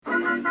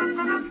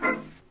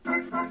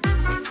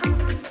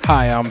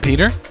Hi, I'm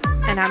Peter.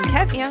 And I'm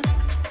Kevia.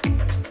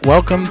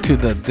 Welcome to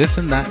the This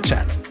and That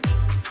Chat.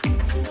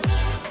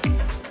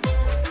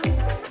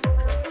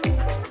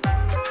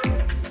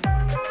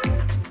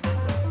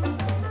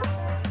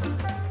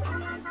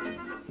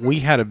 We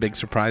had a big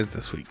surprise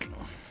this week.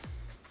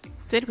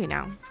 Did we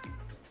now?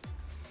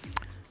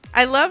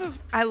 I love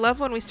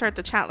when we start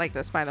the chat like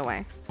this, by the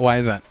way. Why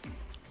is that?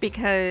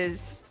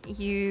 Because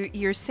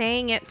you're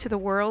saying it to the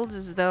world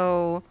as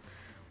though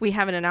we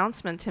have an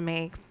announcement to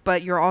make,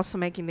 but you're also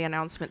making the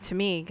announcement to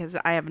me because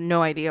I have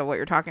no idea what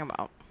you're talking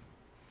about.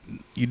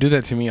 You do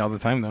that to me all the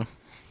time, though.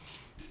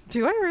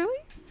 Do I really?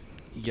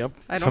 Yep.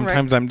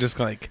 Sometimes I'm just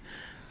like,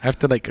 I have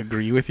to like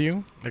agree with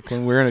you. Like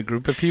when we're in a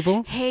group of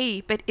people.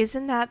 Hey, but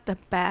isn't that the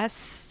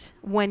best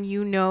when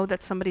you know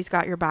that somebody's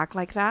got your back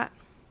like that?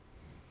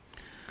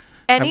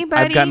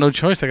 Anybody? I've got no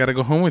choice. I got to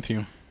go home with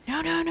you.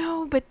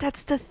 No. But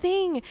that's the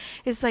thing.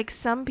 Is like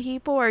some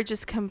people are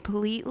just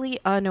completely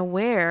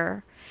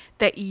unaware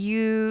that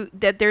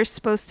they're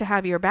supposed to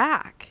have your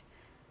back,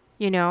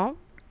 you know?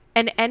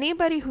 And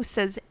anybody who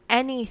says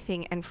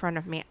anything in front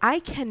of me, I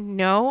can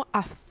know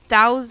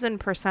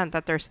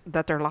 1,000%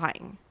 that they're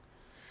lying.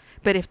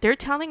 But if they're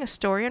telling a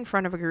story in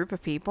front of a group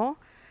of people,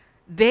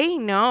 they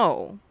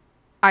know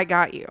I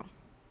got you.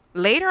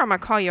 Later, I'm going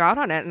to call you out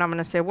on it, and I'm going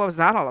to say, what was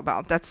that all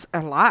about? That's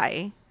a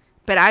lie.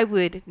 But I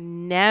would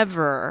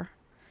never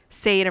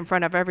say it in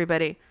front of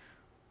everybody.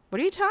 What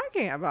are you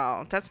talking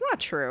about? That's not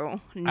true.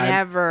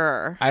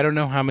 Never. I don't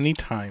know how many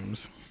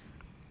times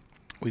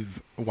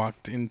we've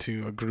walked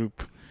into a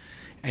group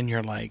and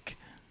you're like,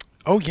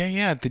 oh,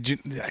 yeah. Did you,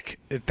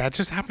 that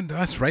just happened to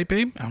us, right,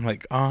 babe? I'm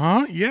like,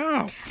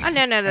 yeah. Oh,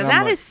 no.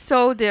 That is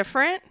so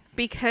different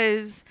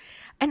because,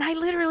 and I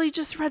literally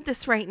just read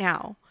this right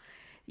now.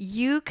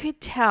 You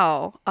could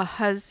tell a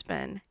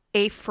husband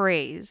a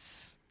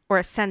phrase or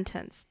a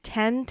sentence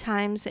 10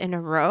 times in a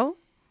row.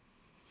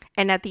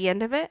 And at the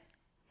end of it,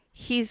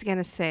 he's going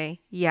to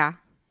say, yeah,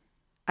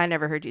 I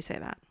never heard you say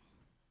that.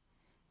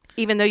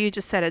 Even though you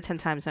just said it 10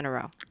 times in a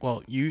row.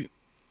 Well,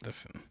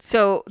 listen.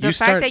 So the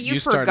fact that you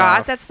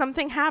forgot that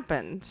something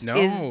happened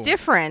is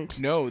different.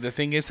 No, the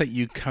thing is that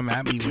you come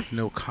at me with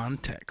no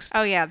context.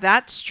 Oh, yeah,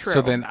 that's true.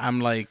 So then I'm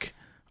like,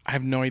 I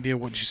have no idea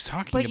what she's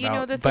talking about. You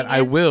know, but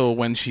I will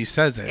when she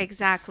says it.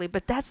 Exactly.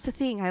 But that's the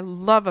thing I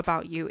love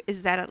about you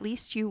is that at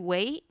least you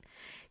wait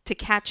to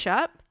catch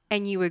up.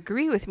 And you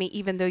agree with me,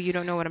 even though you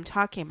don't know what I'm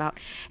talking about.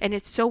 And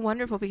it's so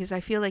wonderful because I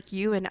feel like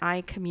you and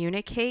I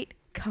communicate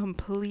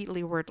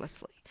completely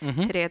wordlessly.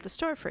 Mm-hmm. Today at the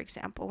store, for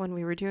example, when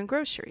we were doing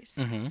groceries.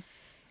 Mm-hmm.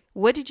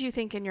 What did you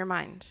think in your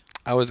mind?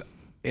 I was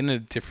in a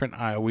different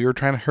aisle. We were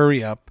trying to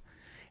hurry up.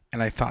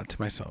 And I thought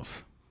to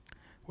myself,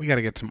 we got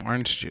to get some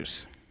orange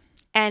juice.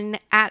 And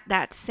at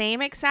that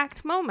same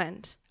exact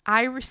moment,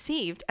 I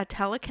received a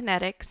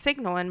telekinetic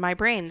signal in my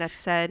brain that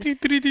said,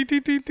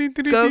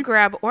 go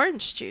grab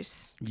orange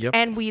juice. Yep.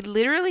 And we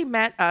literally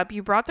met up.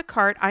 You brought the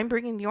cart. I'm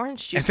bringing the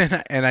orange juice.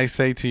 And I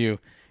say to you,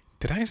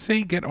 did I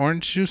say get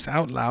orange juice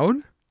out loud?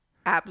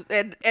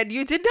 And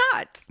you did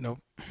not. Nope.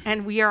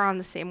 And we are on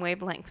the same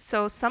wavelength.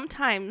 So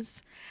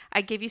sometimes I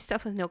give you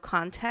stuff with no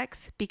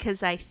context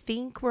because I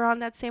think we're on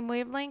that same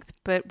wavelength,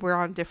 but we're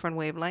on different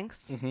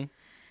wavelengths. Mm-hmm.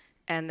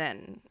 And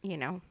then,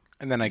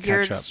 and then I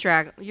catch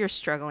up. You're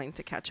struggling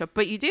to catch up,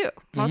 but you do.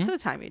 Most of the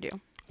time you do.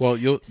 Well,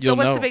 you'll So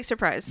what's know, the big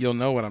surprise? You'll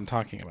know what I'm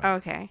talking about.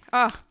 Okay.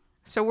 Oh,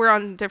 so we're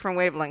on different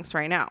wavelengths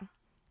right now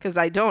because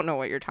I don't know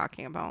what you're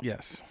talking about.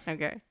 Yes.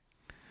 Okay.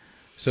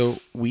 So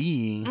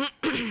we,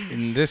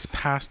 in this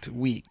past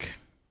week,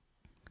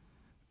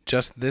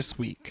 just this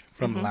week,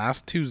 from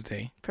last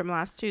Tuesday. From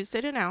last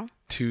Tuesday to now.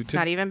 It's to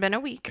not even been a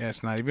week. Yeah,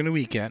 it's not even a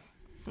week yet.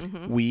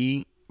 Mm-hmm.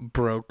 We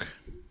broke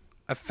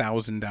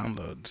 1,000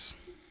 downloads.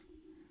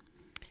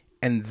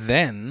 And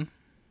then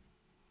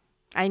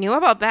I knew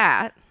about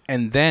that.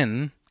 And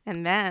then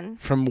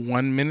from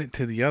 1 minute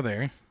to the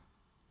other,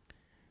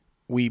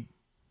 we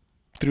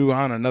threw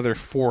on another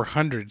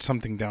 400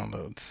 something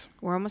downloads.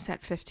 We're almost at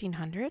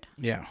 1,500?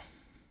 Yeah.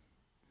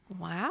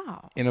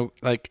 Wow. In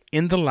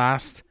the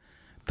last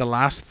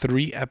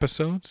 3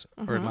 episodes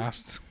or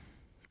last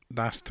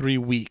 3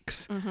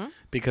 weeks,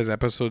 because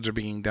episodes are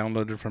being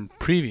downloaded from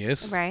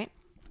previous. Right.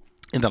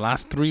 In the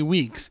last 3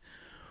 weeks,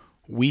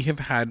 we have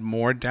had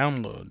more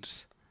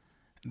downloads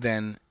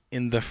than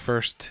in the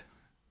first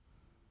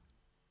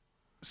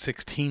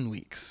 16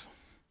 weeks.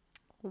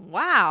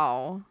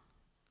 Wow.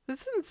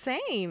 This is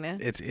insane.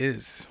 It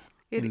is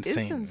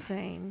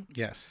insane.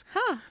 Yes.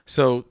 Huh.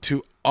 So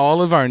to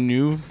all of our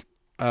new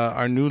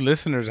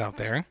listeners out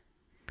there,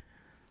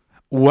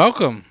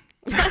 welcome.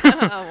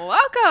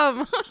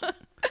 Welcome.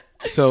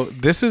 So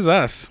this is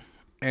us,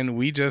 and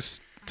we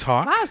just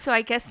talk. Wow, so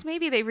I guess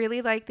maybe they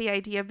really like the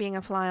idea of being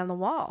a fly on the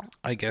wall.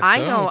 I guess I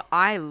know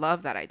I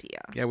love that idea.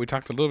 Yeah, we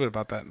talked a little bit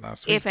about that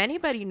last week. If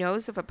anybody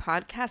knows of a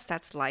podcast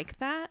that's like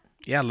that,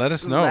 yeah, let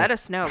us know. Let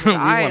us know. We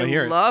want to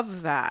hear it. I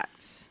love that.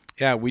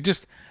 Yeah, we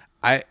just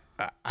I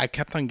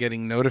kept on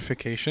getting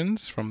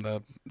notifications from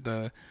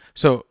the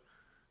so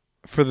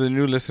for the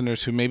new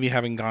listeners who maybe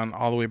haven't gone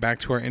all the way back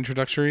to our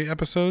introductory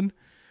episode,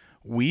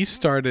 we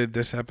started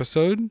this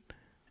episode.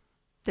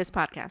 This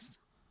podcast.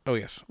 Oh,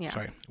 yes. Yeah.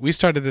 Sorry. We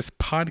started this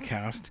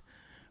podcast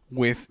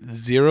with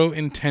zero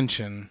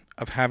intention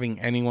of having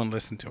anyone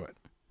listen to it.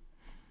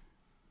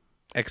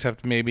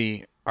 Except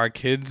maybe our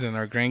kids and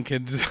our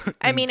grandkids.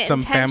 I mean,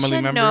 some family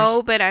intention, members.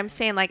 no, but I'm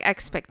saying like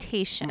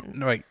expectation.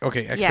 No, right.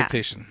 Okay.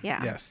 Expectation.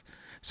 Yeah. Yes.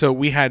 So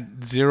we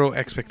had zero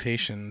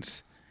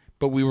expectations,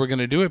 but we were going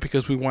to do it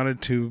because we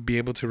wanted to be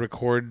able to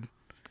record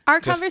Our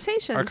just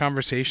conversations. our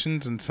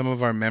conversations and some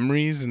of our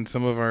memories and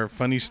some of our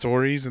funny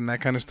stories and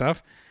that kind of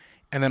stuff.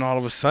 And then all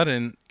of a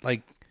sudden,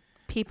 like,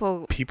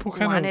 People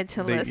kind wanted of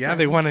to listen. Yeah,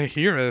 they want to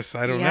hear us.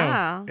 I don't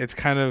Yeah. know. It's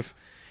kind of,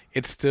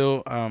 it's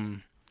still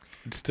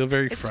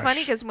very It's fresh.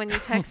 funny because when you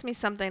text me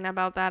something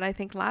about that, I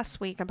think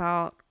last week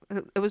about,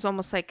 it was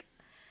almost like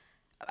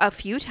a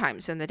few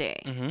times in the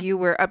day, you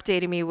were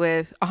updating me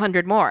with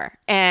 100 more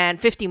and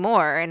 50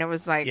 more. And it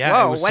was like, it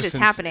whoa, was what just is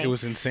happening? It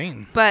was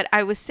insane. But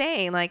I was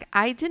saying, like,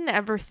 I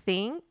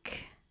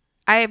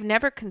have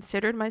never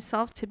considered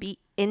myself to be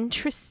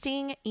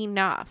interesting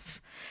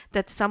enough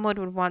that someone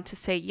would want to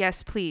say,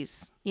 yes,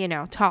 please,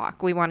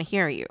 talk. We want to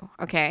hear you.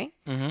 Okay.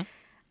 Mm-hmm.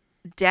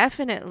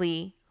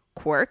 Definitely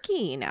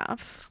quirky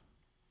enough,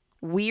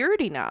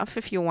 weird enough,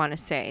 if you want to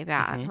say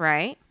that,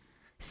 right?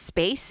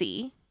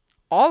 Spacey.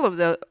 All of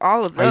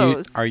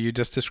those. Are you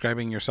just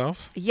describing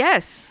yourself?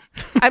 Yes.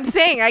 I'm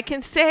saying I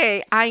can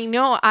say I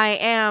know I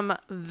am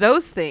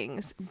those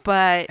things,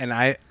 but And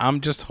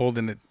I'm just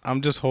holding it.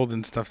 I'm just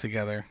holding stuff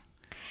together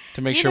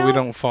to make sure we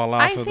don't fall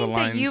off of the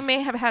lines. I think that you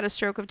may have had a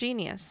stroke of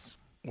genius.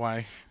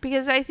 Why?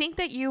 Because I think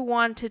that you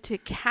wanted to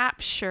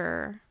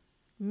capture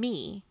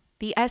me,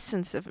 the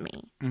essence of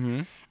me,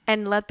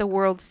 and let the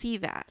world see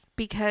that.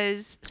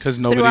 Because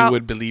nobody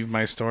would believe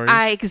my stories.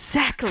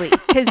 Exactly.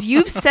 Because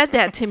you've said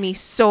that to me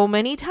so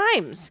many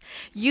times.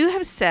 You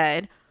have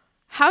said,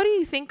 how do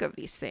you think of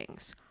these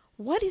things?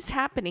 What is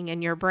happening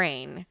in your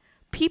brain?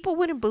 People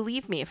wouldn't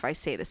believe me if I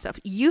say this stuff.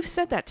 You've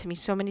said that to me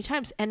so many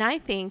times. And I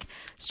think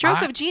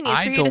stroke of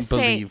genius for you to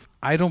say.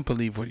 I don't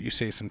believe what you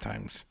say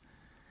sometimes.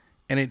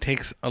 And it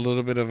takes a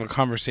little bit of a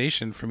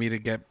conversation for me to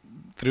get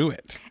through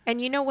it. And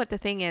you know what the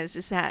thing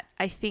is that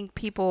I think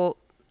people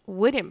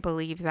wouldn't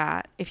believe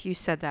that if you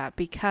said that,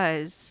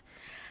 because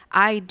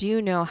I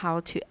do know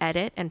how to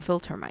edit and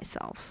filter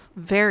myself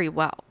very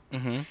well,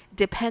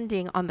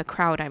 depending on the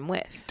crowd I'm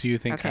with. Do you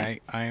think I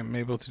am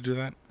able to do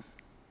that?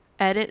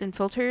 Edit and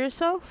filter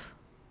yourself?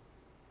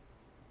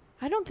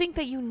 I don't think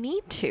that you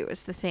need to,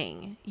 is the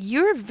thing.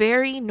 You're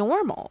very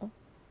normal.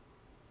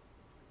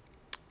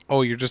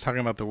 Oh, you're just talking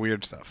about the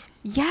weird stuff.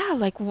 Yeah,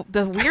 like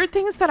the weird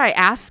things that I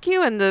ask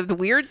you and the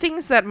weird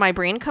things that my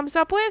brain comes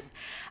up with.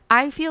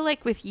 I feel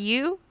like with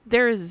you,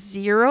 there is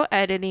zero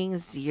editing,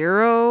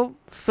 zero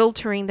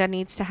filtering that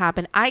needs to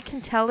happen. I can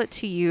tell it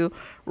to you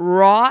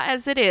raw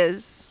as it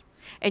is,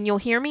 and you'll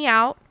hear me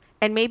out,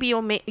 and maybe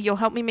you'll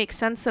help me make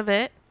sense of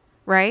it,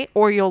 right?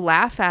 Or you'll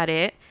laugh at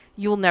it.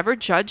 You'll never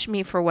judge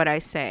me for what I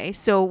say.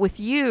 So with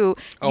you,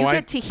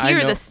 get to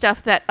hear the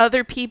stuff that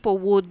other people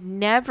would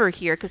never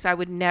hear, because I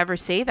would never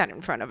say that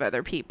in front of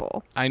other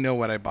people. I know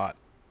what I bought.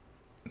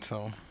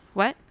 So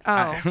what?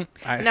 Oh,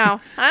 I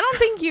no, I don't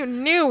think you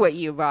knew what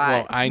you bought.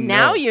 Well, I know.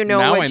 Now you know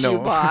now what you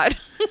bought.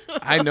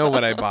 I know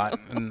what I bought,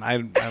 and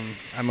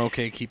I'm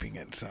okay keeping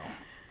it. So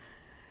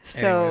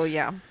anyways.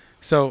 Yeah.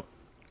 So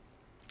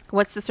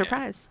what's the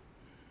surprise?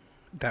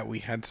 That we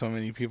had so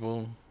many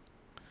people.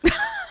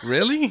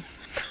 Really?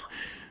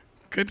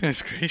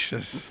 Goodness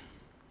gracious.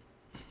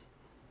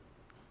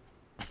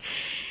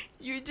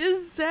 You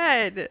just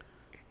said,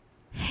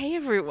 hey,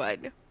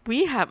 everyone,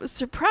 we have a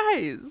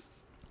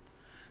surprise.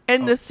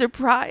 And the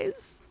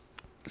surprise?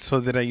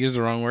 So did I use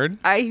the wrong word?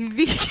 I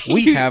think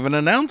we have an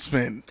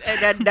announcement.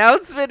 An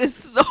announcement is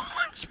so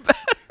much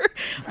better.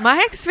 My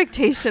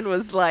expectation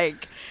was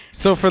like,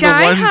 so for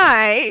sky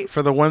high.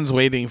 For the ones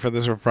waiting for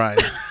the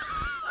surprise.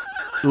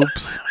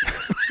 Oops.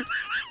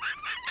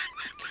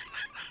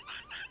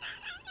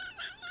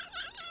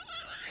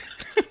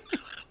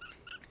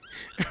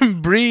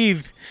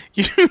 Breathe.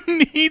 You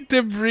need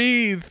to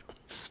breathe.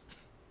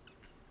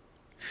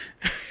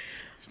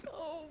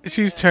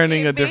 She's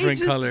turning a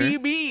different color. It may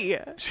just be me.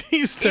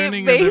 She's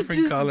turning a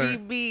different color. It may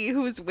just be me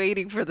who's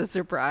waiting for the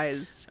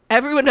surprise.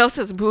 Everyone else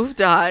has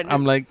moved on.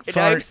 I'm like,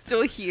 sorry. And I'm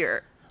still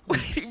here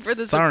waiting for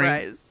the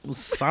surprise.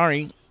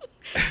 Sorry.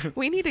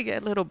 We need to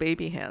get little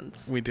baby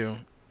hands. We do.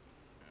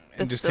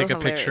 And That's just so take a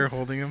hilarious. picture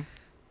holding them.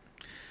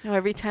 No,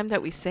 every time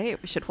that we say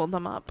it, we should hold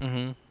them up.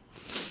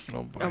 Mm-hmm.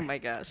 Oh, boy. Oh, my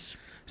gosh.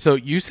 So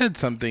you said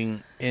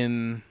something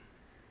in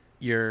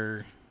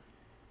your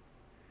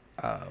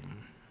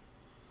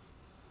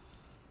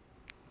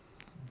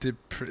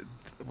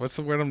what's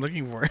the word I'm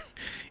looking for?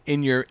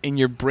 in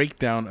your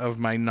breakdown of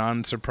my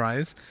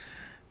non-surprise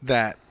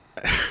that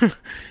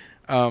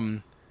you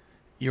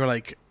were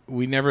like,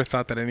 we never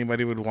thought that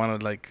anybody would want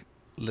to like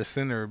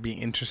listen or be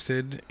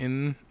interested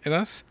in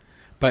us,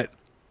 but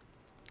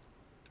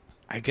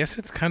I guess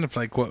it's kind of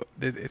like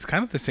it's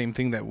kind of the same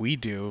thing that we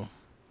do.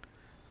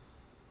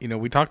 You know,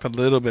 we talked a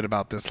little bit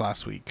about this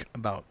last week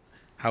about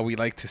how we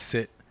like to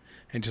sit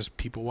and just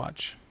people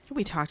watch.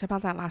 We talked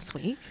about that last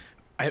week.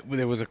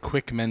 There was a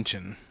quick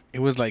mention. It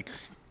was like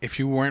if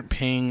you weren't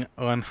paying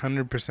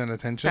 100%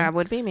 attention, That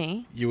would be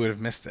me. you would have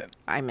missed it.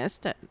 I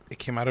missed it. It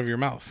came out of your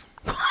mouth.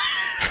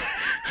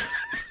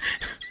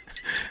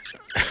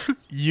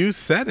 You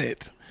said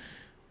it.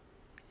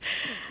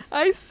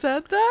 I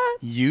said that?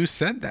 You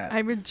said that.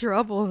 I'm in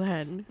trouble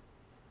then.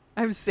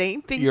 I'm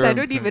saying things You're I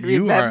don't even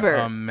you remember.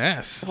 are a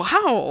mess.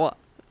 Wow.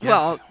 Yes.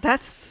 Well,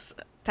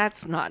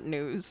 that's not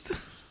news.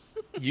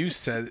 You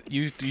said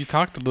you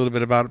talked a little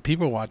bit about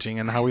people watching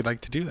and how we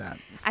like to do that.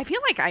 I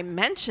feel like I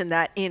mentioned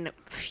that in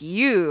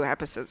few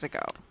episodes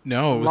ago.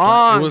 No, it was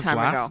Long it was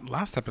time ago.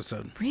 last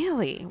episode.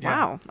 Really?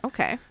 Yeah. Wow.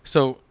 Okay.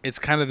 So it's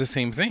kind of the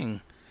same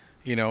thing,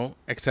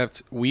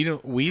 except we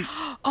don't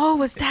Oh,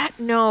 was that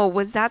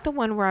the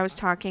one where I was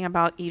talking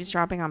about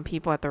eavesdropping on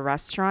people at the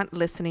restaurant,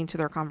 listening to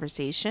their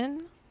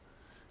conversation?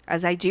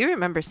 As I do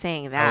remember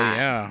saying that. Oh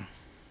yeah.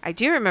 I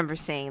do remember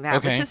saying that,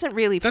 which Okay. isn't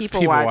really That's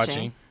people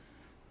watching.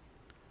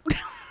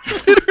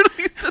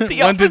 Literally said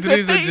the 1, 2, 3 opposite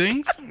is the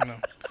thing. jinx? No.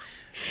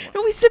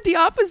 No, we said the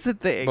opposite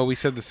thing. But we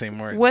said the same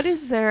words. What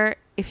is there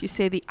if you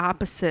say the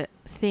opposite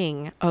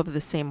thing of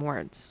the same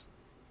words?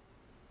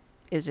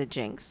 Is it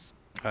jinx?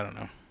 I don't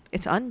know.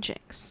 It's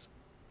unjinx.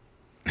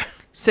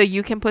 So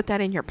you can put that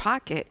in your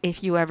pocket.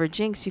 If you ever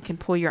jinx, you can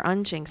pull your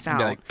unjinx Be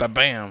out. like,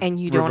 ba-bam. And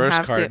you don't Reverse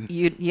have card.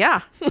 to.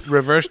 Yeah.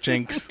 Reverse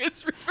jinx.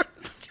 It's reverse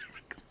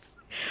jinx.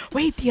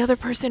 Wait, the other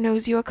person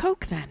owes you a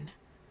Coke then.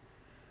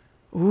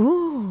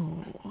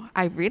 Ooh,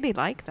 I really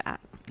like that.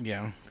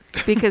 Yeah.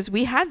 Because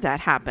we had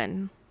that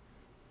happen.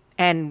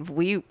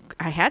 And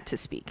I had to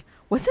speak.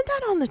 Wasn't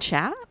that on the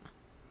chat?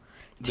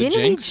 The Didn't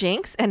jinx? we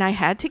jinx? And I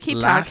had to keep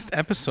Last talking.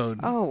 episode.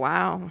 Oh,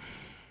 wow.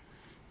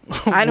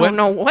 I don't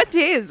know. What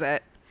day is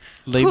it?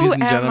 Ladies Who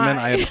and am gentlemen,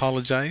 I? I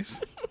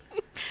apologize.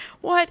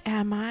 What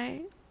am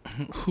I?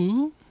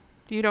 Who?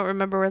 You don't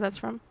remember where that's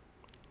from?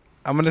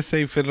 I'm going to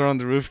say Fiddler on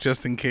the Roof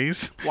just in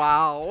case.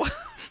 Wow.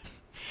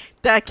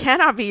 That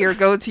cannot be your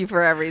go-to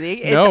for everything.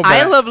 It's No, but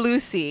I Love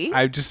Lucy.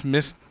 I just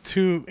missed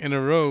 2 in a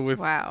row with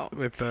Wow.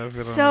 Fiddler on the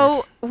Roof.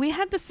 So we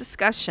had this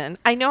discussion.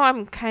 I know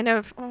I'm kind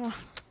of... I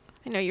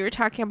know you were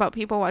talking about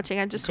people watching.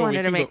 I just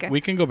wanted to make We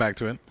can go back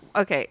to it.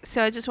 Okay,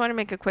 so I just want to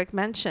make a quick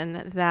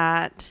mention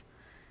that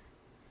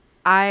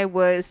I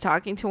was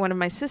talking to one of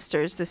my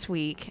sisters this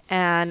week,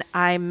 and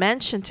I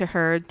mentioned to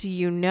her, do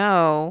you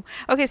know...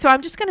 Okay, so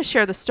I'm just going to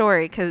share the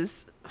story,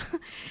 because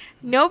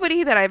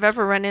nobody that I've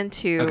ever run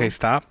into... Okay,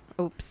 stop.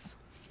 Oops.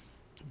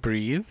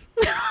 Breathe.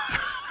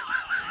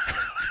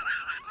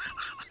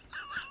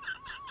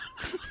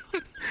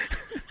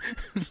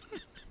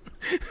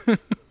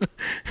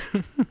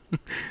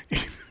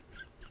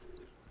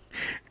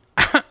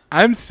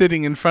 I'm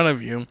sitting in front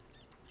of you.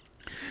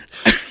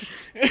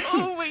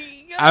 Oh my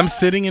God. I'm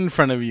sitting in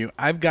front of you.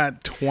 I've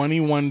got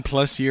 21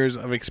 plus years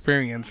of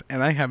experience,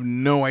 and I have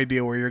no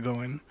idea where you're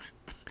going.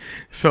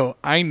 So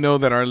I know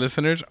that our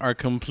listeners are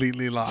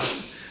completely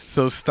lost.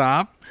 So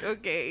stop,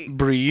 Okay.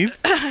 breathe,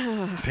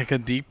 take a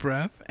deep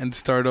breath, and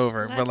start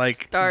over.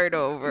 Let's start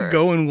over.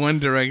 Go in one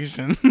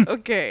direction.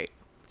 Okay.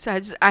 So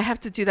I have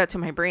to do that to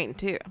my brain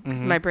too,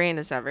 because my brain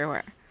is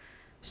everywhere.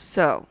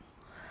 So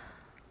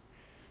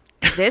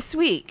this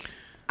week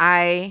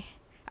I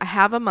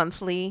have a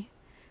monthly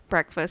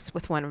breakfast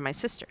with one of my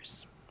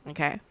sisters.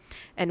 Okay.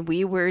 And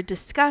we were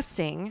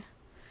discussing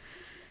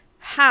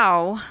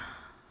how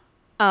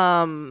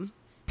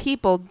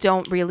people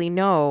don't really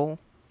know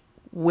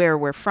where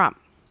we're from.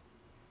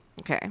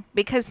 Okay.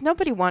 Because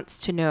nobody wants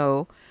to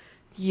know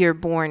you're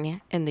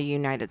born in the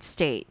United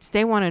States.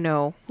 They want to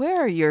know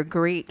where's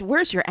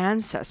your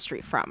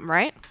ancestry from,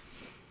 right?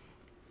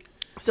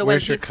 So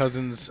Where's your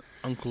cousin's,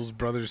 uncle's,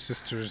 brother's,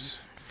 sister's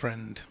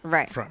friend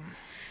Right. from?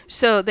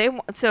 So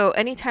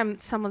anytime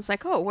someone's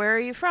like, "Oh, where are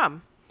you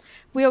from?"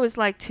 We always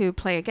like to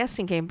play a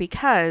guessing game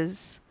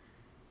because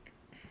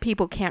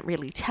people can't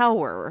really tell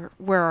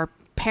where our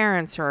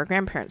parents or our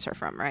grandparents are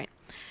from, right?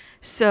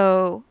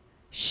 So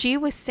she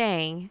was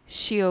saying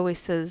she always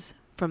says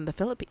from the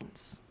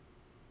Philippines.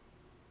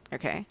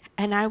 Okay.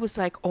 And I was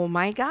like, oh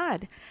my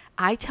God,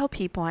 I tell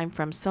people I'm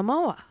from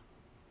Samoa.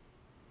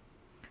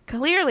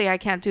 Clearly, I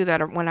can't do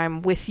that when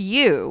I'm with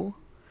you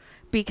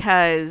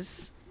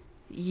because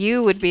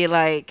you would be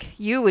like,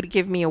 you would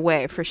give me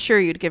away. For sure,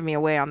 you'd give me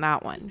away on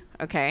that one.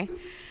 Okay.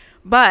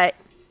 But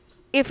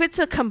if it's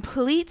a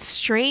complete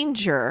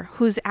stranger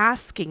who's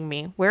asking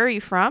me, where are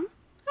you from?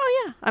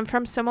 Oh, yeah, I'm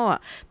from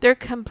Samoa. They're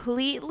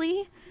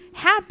completely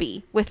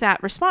happy with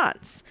that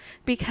response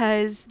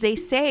because they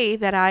say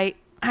that I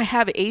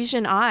have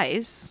Asian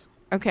eyes,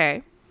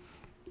 okay?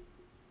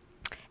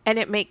 And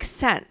it makes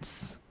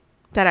sense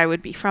that I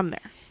would be from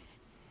there,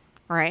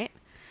 right?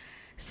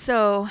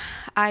 So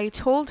I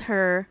told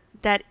her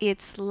that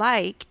it's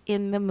like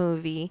in the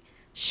movie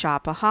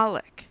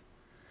Shopaholic,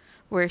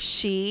 where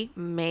she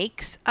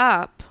makes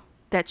up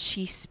that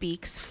she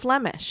speaks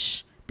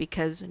Flemish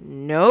because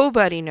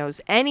nobody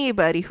knows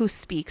anybody who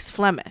speaks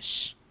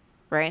Flemish.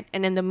 Right?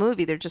 And in the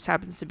movie, there just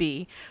happens to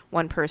be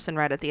one person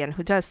right at the end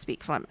who does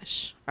speak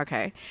Flemish.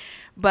 Okay.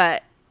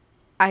 But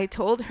I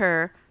told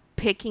her,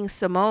 picking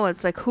Samoa,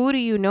 it's like, who do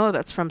you know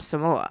that's from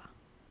Samoa?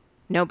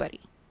 Nobody.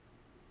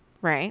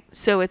 Right?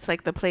 So it's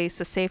like a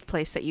safe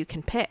place that you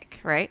can pick,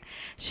 right?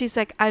 She's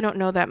like, I don't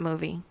know that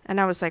movie. And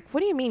I was like, what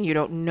do you mean you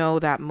don't know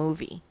that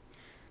movie?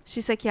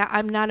 She's like, yeah,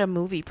 I'm not a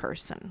movie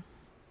person.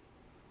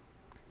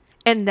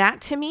 And that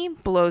to me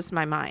blows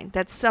my mind.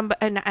 That's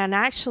and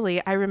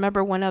actually I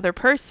remember one other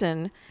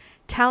person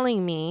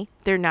telling me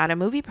they're not a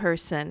movie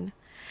person.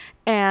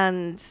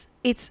 And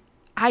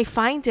I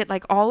find it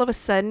like all of a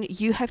sudden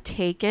you have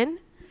taken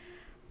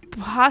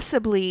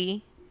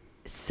possibly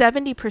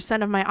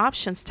 70% of my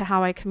options to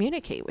how I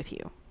communicate with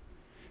you.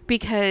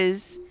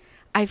 Because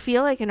I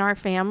feel like in our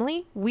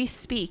family, we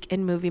speak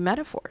in movie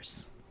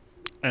metaphors.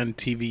 And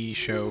TV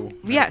show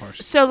metaphors.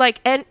 Yes. So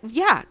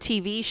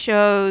TV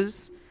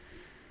shows,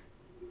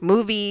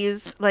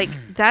 movies,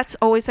 like that's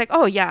always like,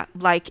 oh yeah,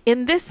 like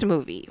in this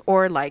movie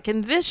or like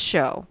in this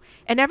show.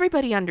 And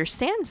everybody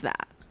understands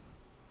that.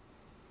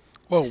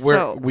 Well,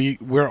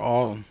 we're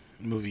all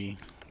movie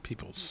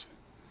peoples.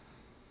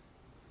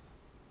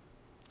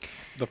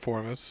 The four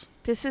of us.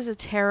 This is a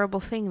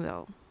terrible thing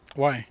though.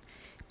 Why?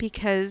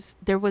 Because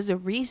there was a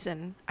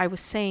reason I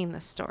was saying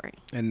this story.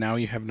 And now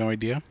you have no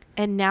idea?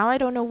 And now I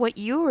don't know what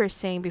you were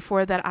saying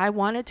before that I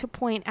wanted to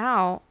point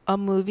out a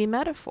movie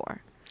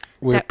metaphor.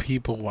 We're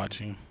people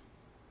watching.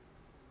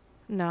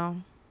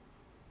 No.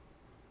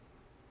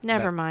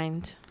 Never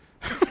mind.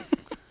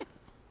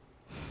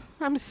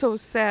 I'm so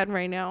sad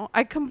right now.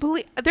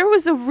 There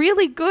was a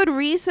really good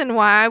reason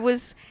why I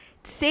was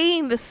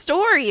saying the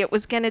story. It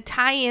was going to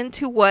tie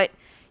into what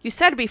you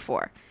said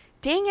before.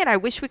 Dang it, I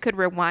wish we could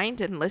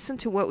rewind and listen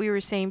to what we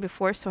were saying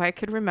before so I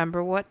could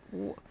remember what...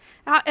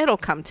 it'll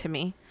come to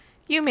me.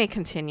 You may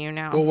continue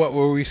now. Well, what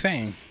were we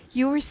saying?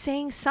 You were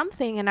saying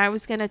something, and I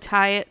was going to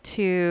tie it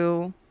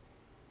to...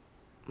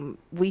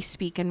 We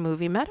speak in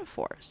movie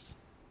metaphors.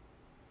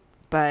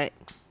 But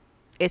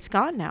it's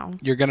gone now.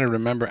 You're going to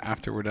remember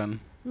after we're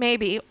done.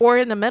 Maybe. Or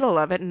in the middle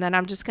of it, and then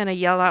I'm just going to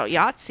yell out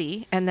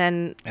Yahtzee, and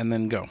then... And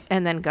then go.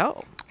 And then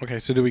go. Okay,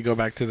 so do we go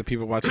back to the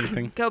people watching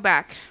thing? Go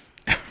back.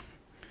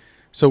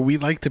 So we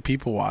like to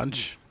people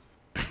watch.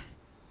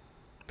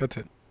 That's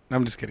it.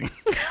 I'm just kidding.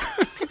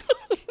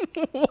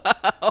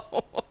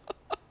 Wow.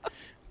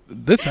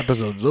 This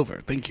episode is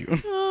over. Thank you.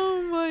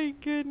 Oh my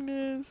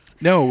goodness.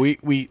 No,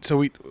 we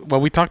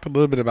talked a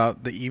little bit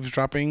about the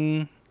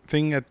eavesdropping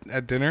thing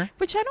at dinner.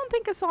 Which I don't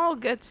think is all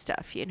good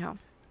stuff, you know.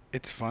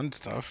 It's fun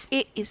stuff.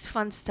 It is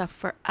fun stuff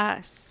for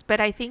us.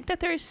 But I think that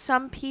there's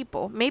some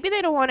people, maybe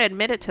they don't want to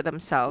admit it to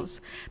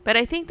themselves, but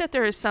I think that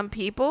there are some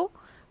people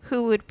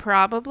who would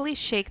probably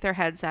shake their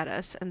heads at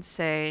us and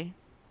say,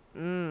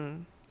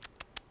 Not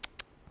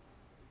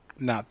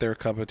their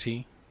cup of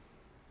tea.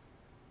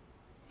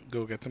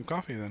 Go get some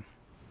coffee then.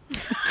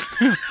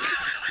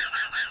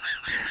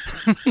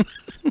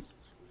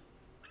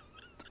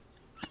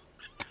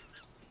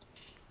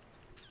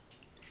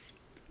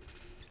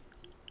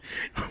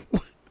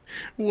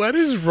 What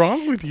is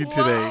wrong with you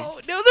today?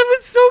 Whoa, no, that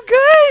was so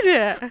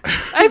good.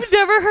 I've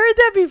never heard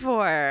that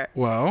before.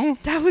 Well,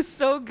 that was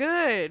so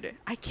good.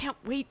 I can't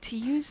wait to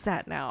use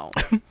that now.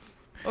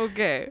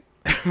 Okay.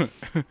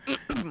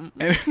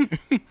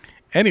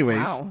 Anyways.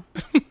 Wow.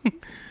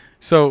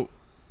 So,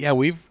 yeah,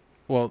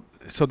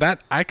 so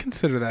that I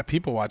consider that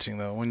people watching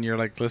though, when you're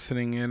like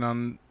listening in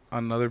on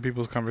other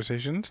people's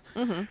conversations,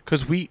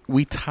 because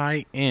we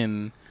tie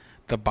in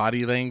the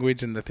body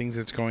language and the things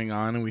that's going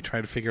on, and we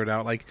try to figure it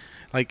out.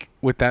 Like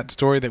with that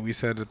story that we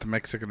said at the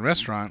Mexican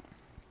restaurant,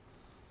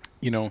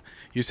 you know,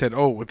 you said,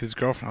 oh, with his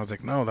girlfriend. I was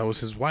like, no, that was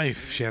his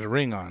wife. She had a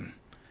ring on.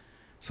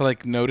 So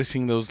like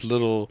noticing those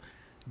little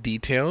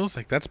details,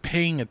 like that's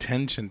paying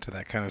attention to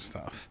that kind of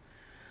stuff.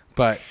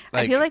 But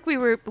like, I feel like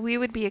we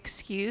would be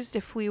excused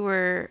if we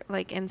were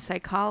like in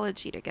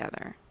psychology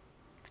together.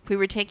 If we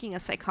were taking a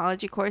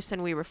psychology course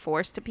and we were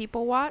forced to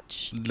people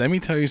watch. Let me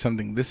tell you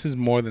something. This is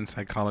more than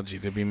psychology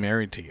to be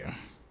married to you.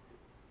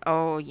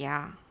 Oh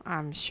yeah,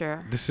 I'm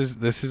sure. This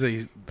is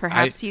a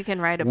perhaps you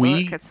can write a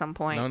book at some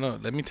point. No,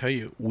 let me tell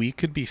you. We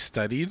could be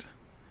studied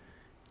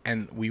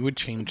and we would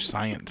change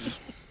science.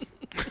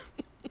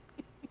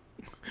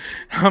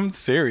 I'm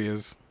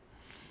serious.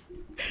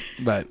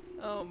 But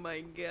oh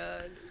my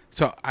god.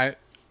 So I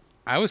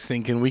was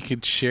thinking we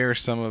could share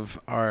some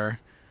of our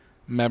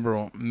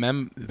memorable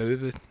rewind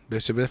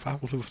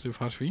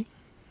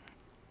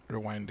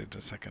it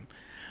a second.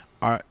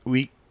 I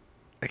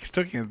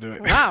still can't do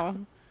it. Wow.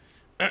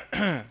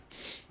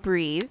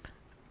 Breathe.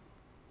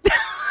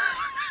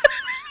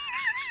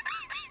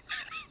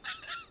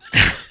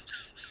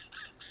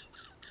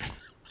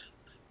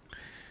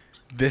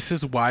 This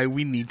is why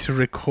we need to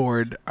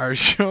record our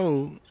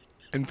show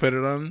and put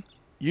it on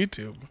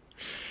YouTube.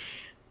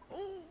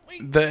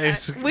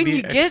 When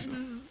you get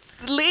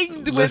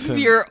slinged with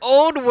your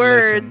own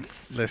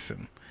words.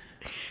 Listen.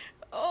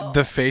 Oh.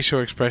 The facial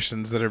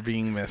expressions that are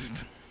being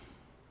missed.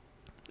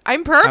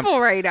 I'm purple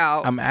right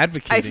now. I'm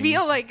advocating. I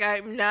feel like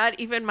I'm not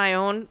even my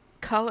own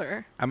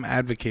color. I'm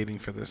advocating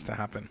for this to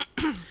happen.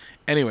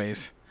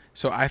 Anyways,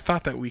 so I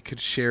thought that we could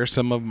share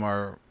some of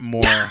our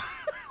more...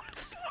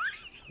 Sorry.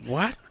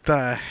 What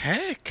the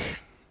heck?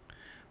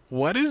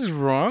 What is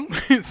wrong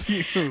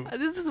with you?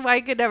 This is why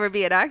I could never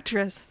be an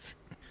actress.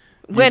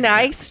 When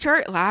I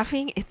start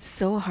laughing, it's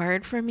so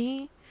hard for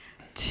me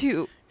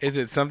to. Is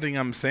it something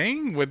I'm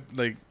saying?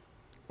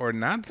 Or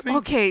not saying?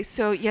 Okay,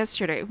 so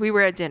yesterday we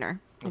were at dinner,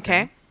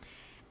 okay?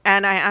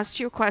 And I asked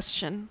you a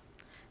question.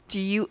 Do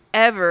you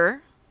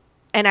ever,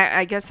 and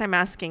I guess I'm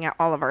asking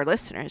all of our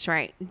listeners,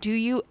 right? Do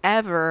you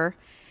ever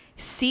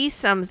see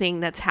something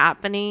that's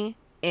happening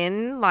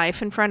in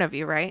life in front of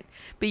you, right?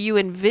 But you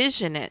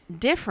envision it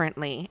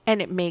differently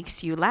and it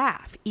makes you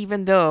laugh,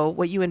 even though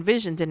what you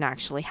envisioned didn't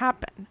actually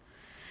happen?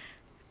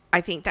 I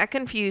think that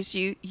confused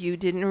you. You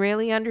didn't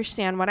really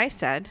understand what I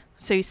said.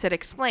 So you said,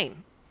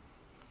 explain.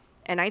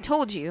 And I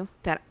told you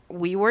that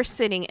we were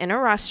sitting in a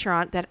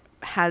restaurant that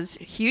has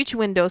huge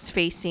windows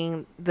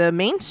facing the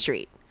main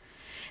street.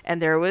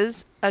 And there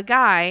was a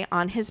guy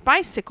on his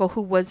bicycle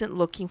who wasn't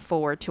looking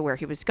forward to where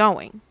he was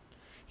going.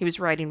 He was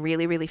riding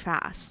really, really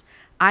fast.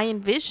 I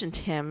envisioned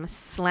him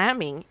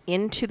slamming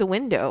into the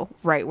window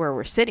right where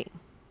we're sitting.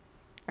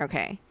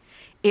 Okay.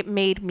 It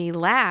made me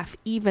laugh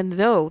even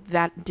though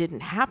that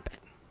didn't happen.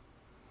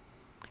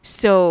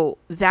 So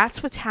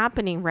that's what's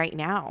happening right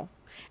now.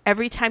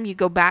 Every time you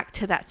go back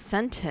to that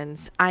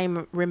sentence,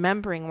 I'm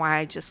remembering why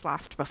I just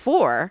laughed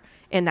before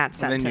in that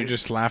sentence. And then you're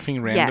just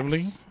laughing randomly?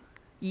 Yes.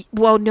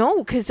 Well,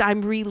 no, because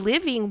I'm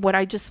reliving what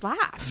I just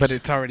laughed. But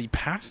it's already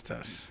past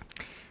us.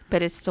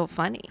 But it's still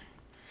funny.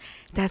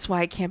 That's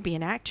why I can't be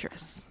an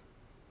actress.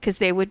 Because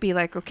they would be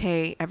like,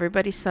 okay,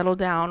 everybody settle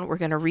down. We're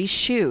going to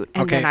reshoot.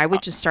 And then I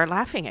would just start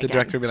laughing again. The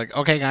director would be like,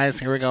 okay, guys,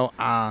 here we go.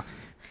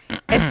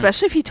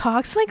 Especially if he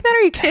talks like that.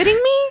 Are you kidding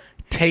me?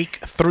 Take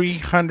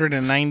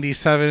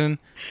 397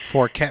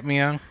 for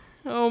Ketmia.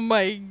 Oh,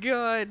 my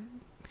God.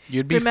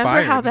 You'd be Remember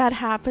fired. how that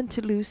happened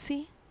to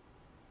Lucy?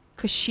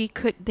 Because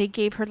they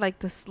gave her like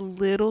this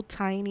little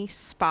tiny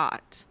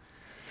spot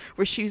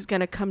where she was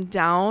going to come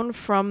down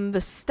from the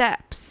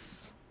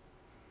steps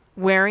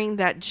wearing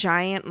that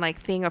giant like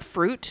thing of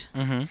fruit.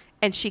 Mm-hmm.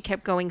 And she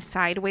kept going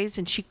sideways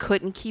and she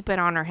couldn't keep it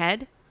on her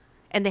head.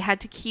 And they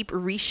had to keep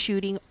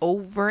reshooting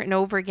over and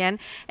over again.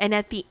 And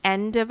at the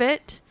end of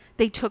it,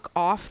 they took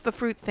off the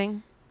fruit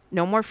thing.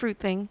 No more fruit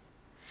thing.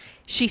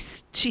 She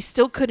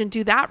still couldn't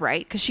do that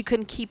right because she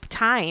couldn't keep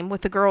time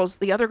with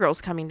the other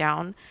girls coming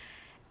down.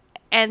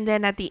 And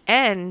then at the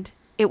end,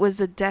 it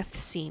was a death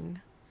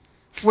scene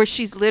where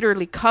she's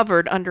literally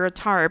covered under a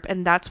tarp,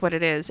 and that's what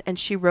it is. And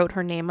she wrote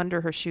her name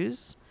under her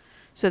shoes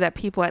so that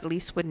people at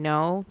least would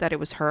know that it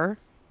was her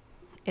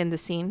in the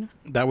scene.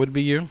 That would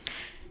be you?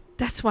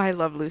 That's why I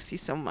love Lucy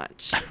so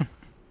much.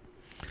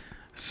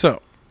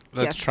 So,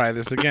 let's try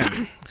this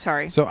again.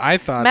 Sorry. So, I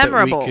thought that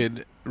we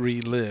could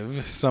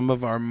relive some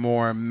of our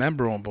more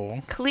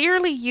memorable.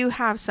 Clearly, you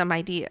have some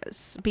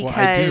ideas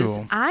because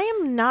I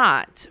am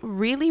not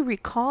really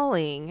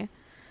recalling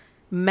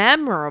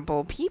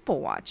memorable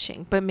people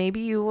watching, but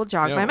maybe you will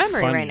jog my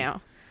memory right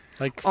now.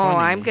 Like funny. Oh,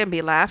 I'm going to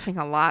be laughing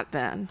a lot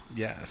then.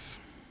 Yes.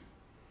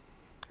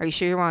 Are you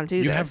sure you want to do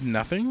this? You have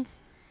nothing?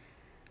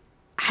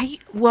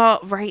 Well,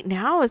 right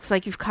now, it's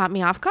like you've caught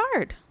me off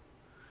guard.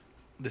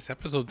 This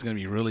episode's going to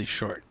be really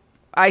short.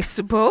 I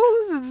suppose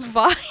it's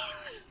fine.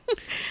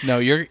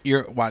 No,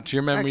 watch.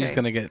 Your memory's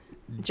going to get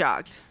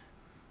jogged.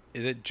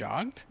 Is it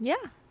jogged? Yeah.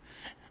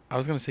 I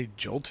was going to say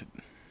jolted.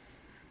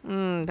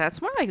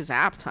 That's more like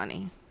zapped,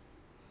 honey.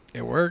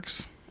 It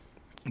works.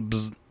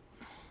 Bzz.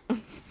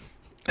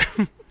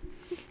 All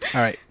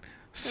right.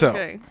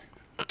 So,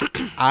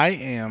 I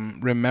am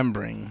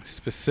remembering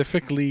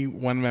specifically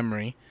one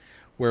memory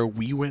where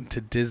we went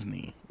to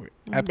Disney.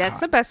 Epcot. That's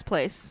the best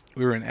place.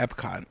 We were in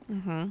Epcot.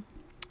 Mm-hmm.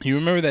 You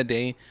remember that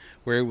day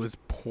where it was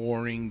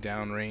pouring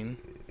down rain?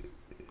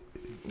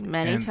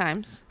 Many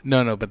times.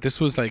 No, but this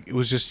was like, it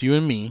was just you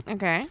and me.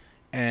 Okay.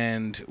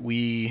 And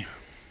we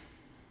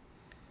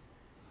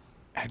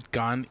had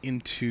gone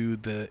into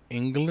the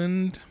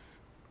England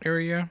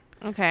area.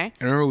 Okay.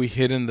 I remember we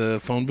hid in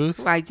the phone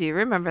booth. I do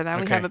remember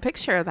that. Okay. We have a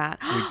picture of that.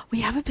 We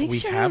have a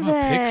picture of it. We have a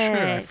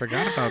picture. I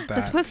forgot about that.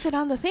 Let's post it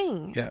on the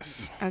thing.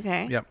 Yes.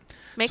 Okay. Yep.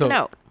 Make a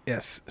note.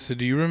 Yes. So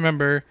do you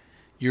remember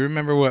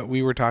what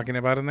we were talking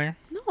about in there?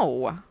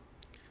 No.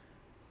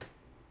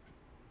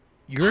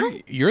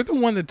 You're the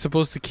one that's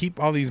supposed to keep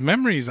all these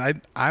memories.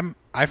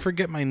 I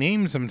forget my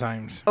name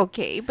sometimes.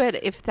 Okay, but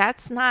if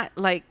that's not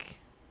like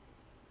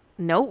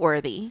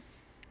noteworthy.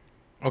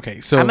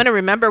 Okay, so I'm going to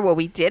remember what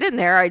we did in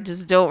there. I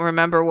just don't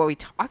remember what we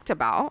talked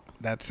about.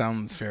 That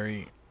sounds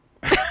very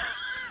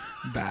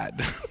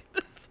bad.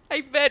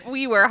 I bet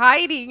we were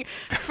hiding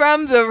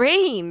from the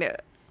rain.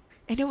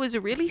 And it was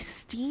really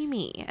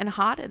steamy and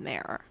hot in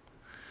there.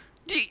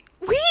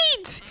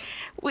 Wait!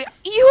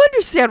 You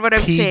understand what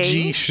I'm saying?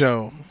 PG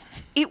show.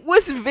 It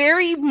was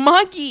very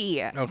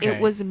muggy. Okay.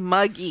 It was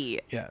muggy.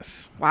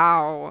 Yes.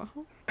 Wow.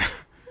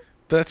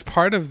 That's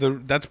part of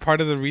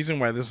the reason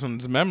why this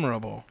one's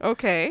memorable.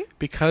 Okay.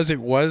 Because it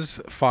was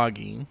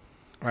foggy,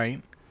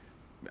 right?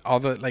 All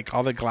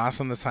the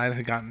glass on the side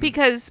had gotten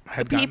because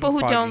people who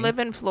foggy. don't live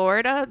in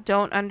Florida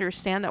don't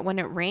understand that when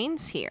it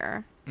rains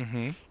here,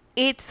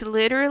 It's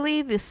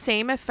literally the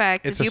same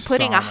effect It's as a you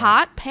putting a sauna.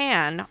 hot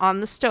pan on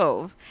the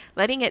stove,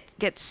 letting it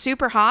get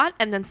super hot,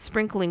 and then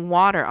sprinkling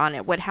water on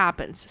it. What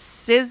happens?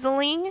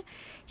 Sizzling,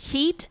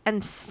 heat,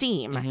 and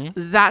steam.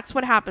 Mm-hmm. That's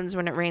what happens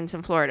when it rains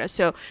in Florida.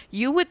 So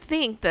you would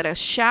think that a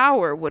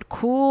shower would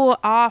cool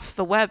off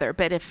the weather,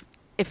 but if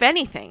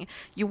anything,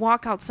 you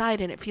walk outside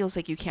and it feels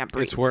like you can't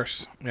breathe. It's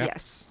worse. Yeah.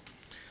 Yes.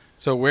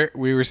 So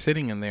we were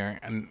sitting in there,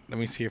 and let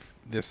me see if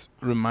this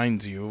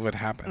reminds you of what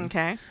happened.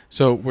 Okay.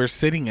 So we're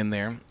sitting in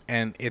there,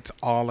 and it's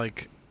all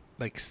like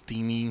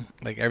steamy,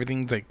 like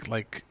everything's like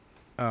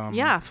foggy. on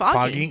Yeah.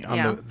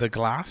 the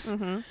glass,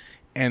 Mm-hmm.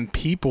 and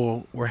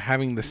people were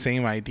having the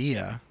same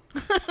idea.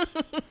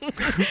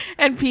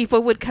 And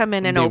people would come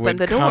in and They open would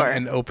the come door.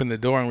 and open the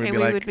door, and And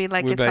we would be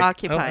like, we'd "It's "Oh,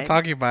 occupied." it's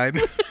occupied,"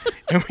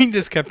 and we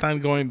just kept on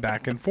going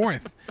back and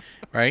forth,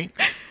 right?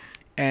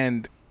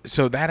 And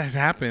so that had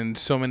happened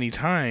so many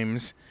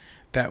times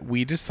that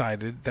we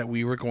decided that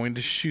we were going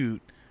to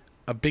shoot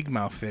a Big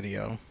Mouth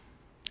video,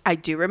 I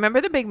do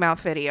remember the Big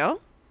Mouth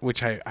video.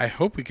 which I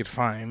hope we could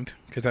find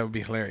because that would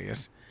be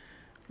hilarious.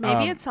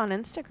 Maybe it's on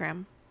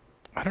Instagram.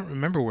 I don't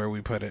remember where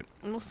we put it,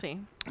 We'll see.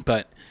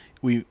 but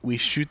we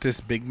shoot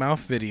this Big Mouth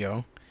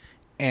video,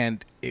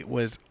 and it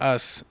was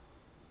us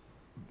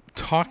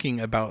talking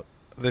about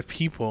the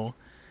people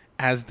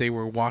as they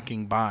were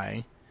walking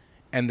by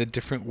and the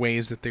different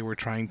ways that they were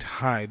trying to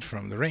hide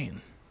from the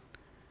rain.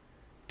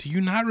 Do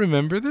you not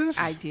remember this?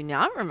 I do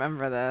not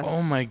remember this.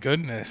 Oh my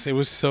goodness. It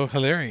was so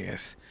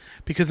hilarious.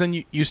 Because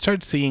then you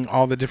start seeing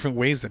all the different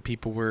ways that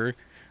people were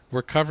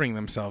covering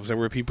themselves. There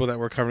were people that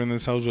were covering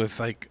themselves with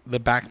like the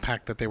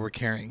backpack that they were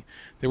carrying.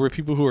 There were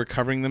people who were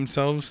covering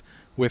themselves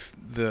with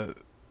the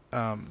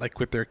like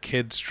with their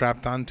kids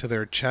strapped onto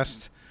their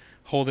chest,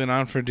 holding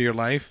on for dear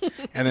life,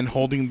 and then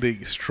holding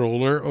the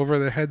stroller over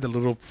their head, the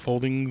little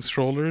folding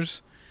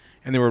strollers,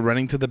 and they were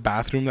running to the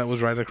bathroom that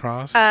was right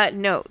across.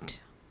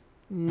 Note.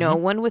 No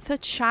one with a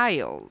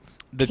child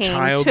The came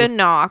child- to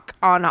knock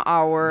on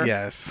our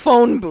Yes.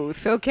 phone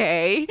booth,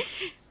 okay?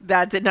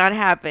 That did not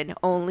happen.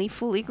 Only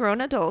fully grown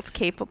adults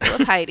capable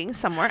of hiding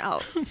somewhere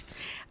else.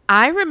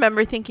 I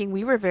remember thinking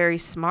we were very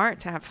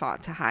smart to have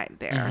thought to hide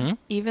there, Mhm.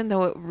 even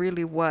though it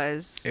really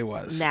was, It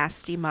was.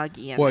 nasty,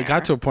 muggy in Well, there. it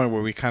got to a point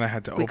where we kind of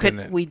had to open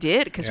it. We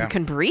did, because Yeah. we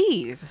couldn't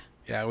breathe.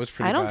 Yeah, it was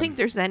pretty I don't bad. think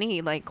there's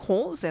any, like,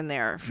 holes in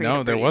there for you No,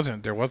 to there breathe.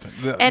 wasn't. There wasn't.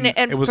 And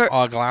it was for-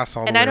 all glass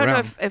all the And way I don't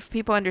around. know if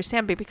people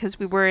understand, but because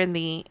we were in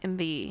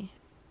the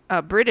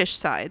British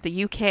side,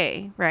 the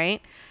UK,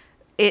 right?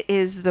 It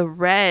is the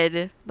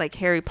red, like,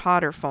 Harry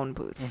Potter phone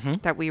booths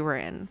Mhm. that we were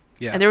in.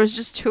 Yeah. And there was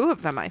just two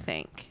of them, I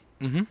think.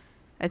 Mm-hmm.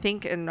 I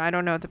think, and I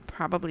don't know, that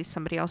probably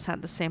somebody else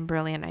had the same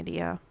brilliant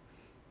idea.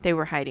 They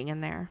were hiding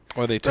in there.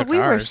 Or they took But we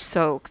were ours.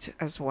 soaked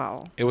as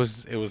well. It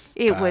was.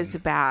 It bad. was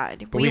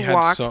bad. But we had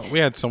walked. we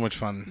had so much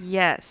fun.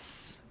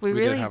 Yes, we did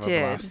really have a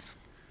did. blast.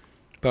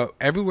 But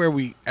everywhere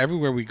we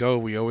go,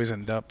 we always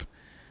end up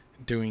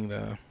doing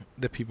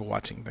the people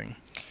watching thing.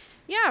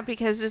 Yeah,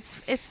 because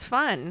it's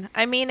fun.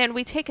 I mean, and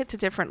we take it to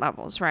different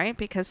levels, right?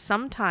 Because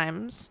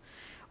sometimes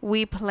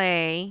we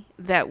play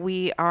that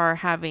we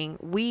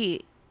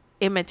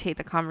imitate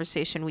the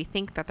conversation we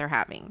think that they're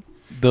having.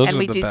 Those and are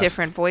we the do best.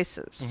 different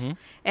voices. Mhm.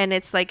 And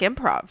it's like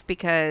improv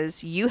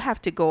because you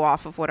have to go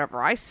off of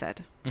whatever I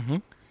said. Mm-hmm.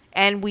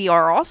 And we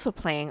are also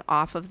playing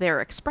off of their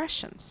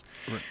expressions.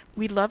 Right.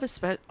 We love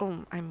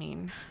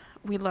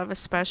we love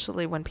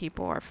especially when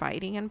people are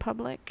fighting in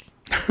public.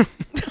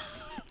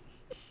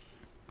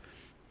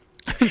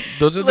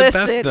 Those are the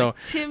best, though.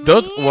 To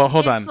Those. me, Well,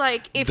 hold it's on.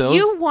 like if Those-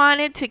 you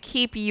wanted to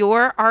keep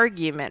your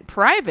argument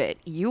private,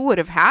 you would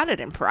have had it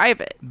in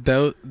private.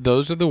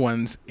 Those are the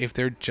ones. If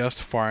they're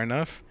just far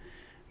enough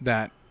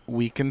that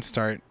we can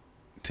start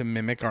to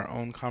mimic our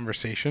own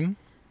conversation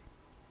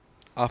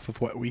off of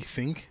what we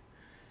think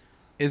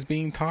is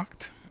being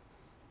talked.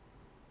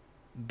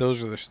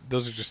 Those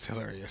are just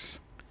hilarious.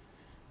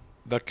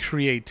 The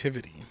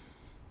creativity.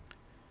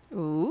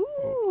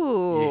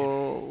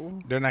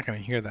 Ooh. They're not going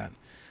to hear that.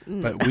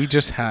 But we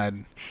just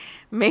had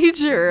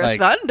Major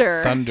like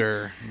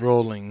thunder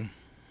rolling.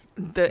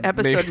 The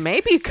episode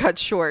may be cut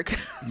short 'cause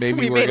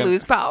Maybe we we're may gonna-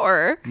 lose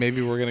power.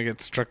 Maybe we're going to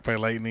get struck by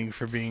lightning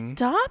for being...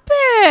 Stop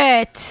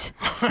it.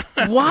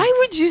 Why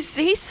would you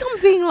say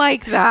something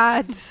like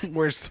that?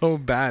 We're so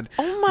bad.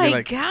 Oh my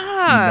like,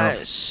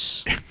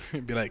 gosh.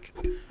 It'd be like,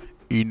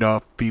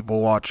 enough people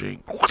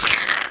watching.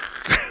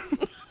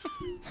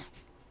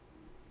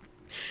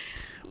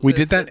 We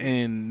did that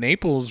in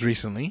Naples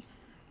recently.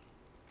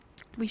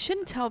 We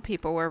shouldn't tell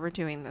people where we're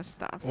doing this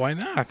stuff. Why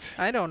not?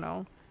 I don't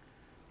know.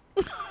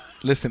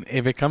 Listen,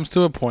 if it comes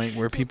to a point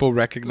where people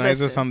recognize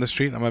us Listen. on the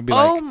street, I'm going to be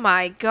Oh like,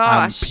 my I'm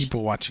gosh.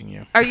 people watching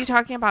you. Are you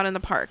talking about in the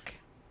park?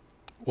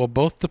 Well,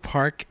 both the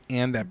park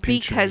and at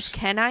Pinchers. Because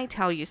can I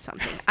tell you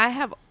something? I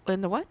have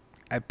in the what?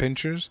 At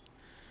Pinchers?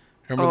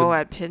 Remember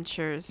At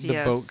Pinchers, the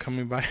yes. boat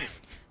coming by?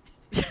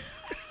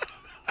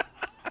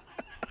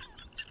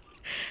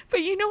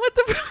 But you know what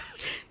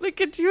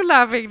look at you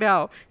laughing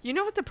now. You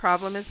know what the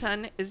problem is,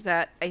 hon? Is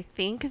that I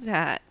think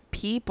that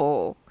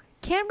people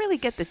can't really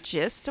get the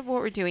gist of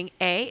what we're doing.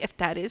 If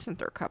that isn't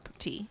their cup of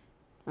tea,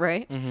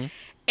 right? Mm-hmm.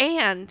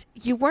 And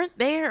you weren't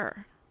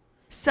there.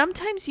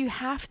 Sometimes you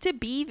have to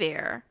be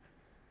there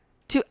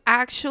to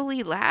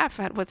actually laugh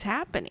at what's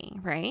happening,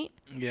 right?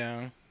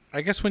 Yeah.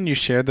 I guess when you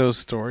share those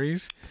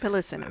stories, But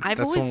listen, I've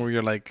that's always one where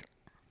you're like,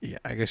 yeah,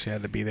 I guess you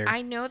had to be there.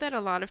 I know that a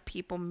lot of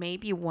people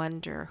maybe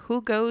wonder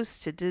who goes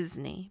to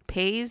Disney,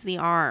 pays the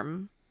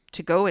arm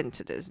to go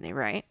into Disney,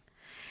 right?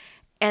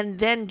 And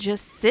then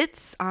just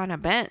sits on a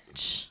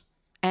bench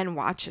and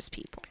watches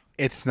people.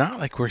 It's not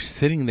like we're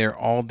sitting there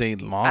all day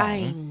long.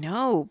 I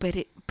know,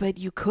 but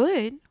you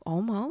could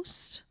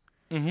almost.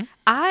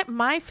 Mm-hmm.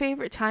 My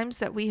favorite times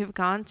that we have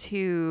gone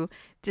to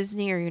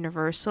Disney or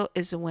Universal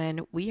is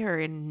when we are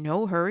in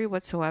no hurry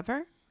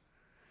whatsoever.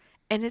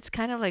 And it's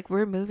kind of like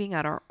we're moving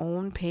at our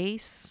own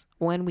pace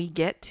when we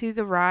get to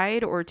the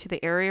ride or to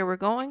the area we're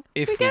going.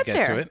 If we we get get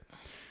there. to it.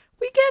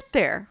 We get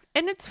there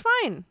and it's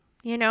fine.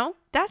 You know,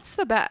 that's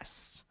the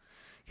best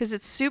because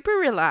it's super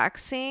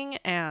relaxing.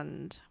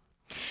 And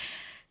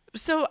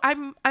so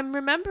I'm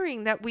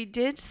remembering that we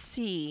did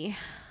see,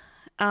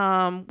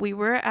 we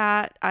were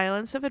at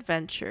Islands of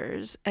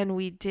Adventures and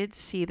we did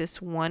see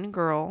this one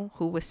girl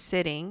who was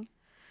sitting,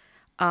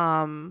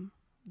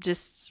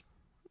 just,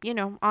 you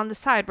know, on the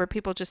side where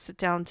people just sit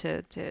down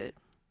to it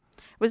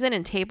wasn't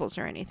in tables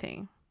or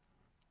anything.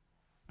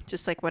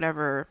 Just like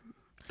whatever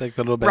Like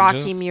the little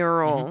benches? Rocky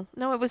mural.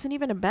 No, it wasn't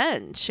even a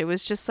bench. It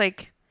was just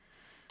like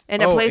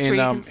in a place where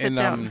you can sit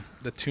down.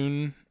 The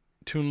Toon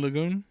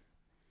Lagoon?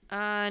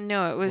 No, it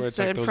Where was it's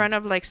like in those- front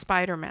of like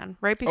Spider-Man,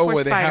 right before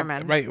where they have,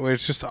 Spider-Man. right, where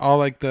it's just all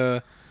like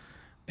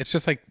it's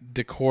just like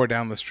decor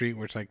down the street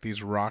where it's like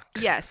these rock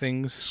Yes.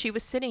 things. She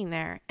was sitting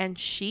there and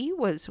she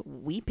was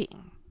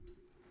weeping.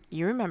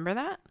 You remember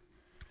that?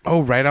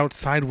 Oh, right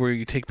outside where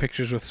you take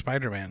pictures with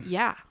Spider-Man.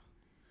 Yeah.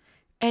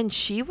 And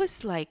she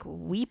was like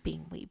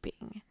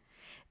weeping.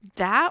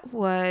 I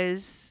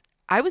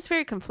was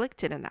very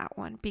conflicted in that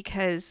one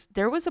because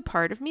there was a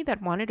part of me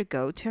that wanted to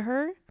go to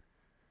her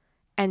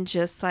and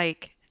just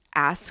like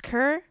ask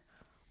her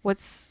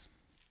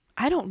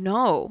I don't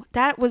know.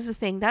 That was the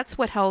thing. That's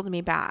what held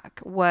me back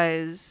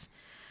was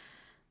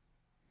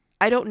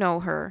I don't know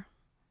her.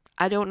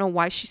 I don't know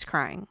why she's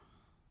crying.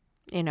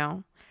 You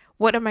know,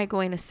 what am I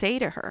going to say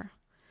to her?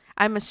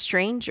 I'm a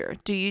stranger.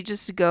 Do you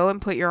just go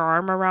and put your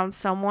arm around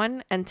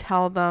someone and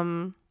tell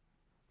them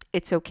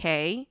it's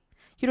okay?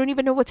 You don't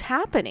even know what's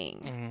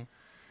happening, Mm-hmm.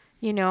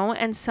 you know?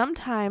 And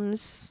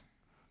sometimes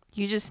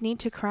you just need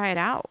to cry it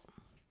out.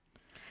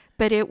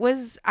 But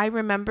I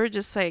remember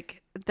just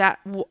like that.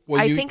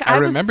 I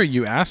remember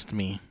you asked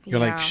me, you're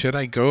Yeah. like, should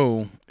I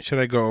go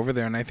over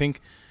there? And I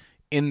think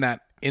in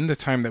the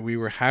time that we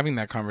were having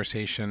that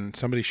conversation,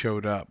 somebody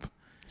showed up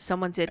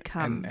Someone did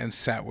come. and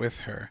sat with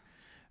her.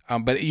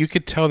 But you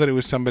could tell that it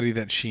was somebody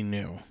that she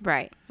knew.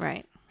 Right.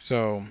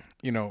 So,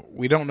 you know,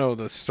 we don't know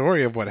the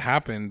story of what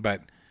happened,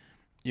 but,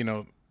 you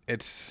know,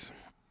 it's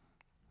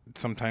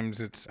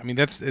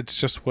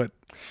just what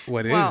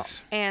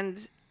is.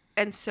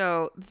 And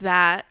so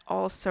that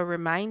also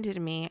reminded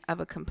me of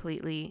a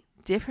completely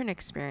different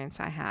experience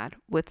I had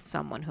with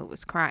someone who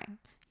was crying.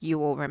 You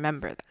will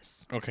remember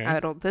this. Okay.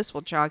 This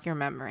will jog your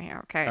memory.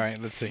 Okay. All right,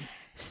 let's see.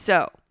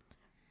 So,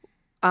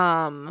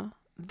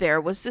 there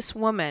was this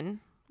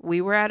woman. We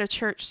were at a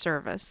church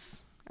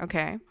service,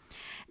 okay?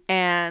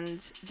 And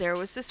there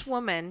was this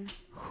woman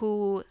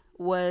who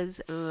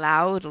was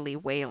loudly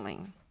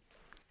wailing,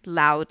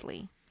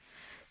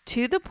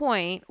 to the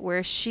point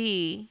where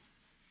she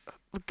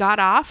got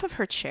off of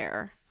her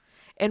chair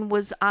and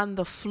was on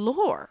the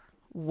floor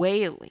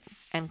wailing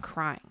and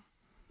crying.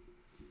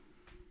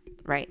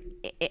 Right?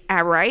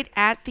 Right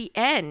at the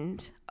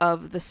end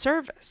of the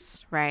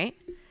service, right?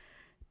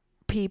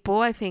 People,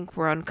 I think,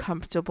 were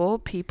uncomfortable.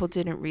 People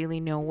didn't really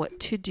know what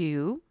to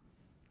do.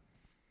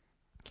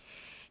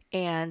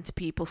 And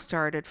people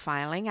started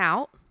filing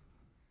out.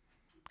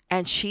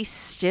 And she's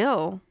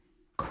still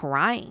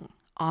crying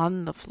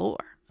on the floor.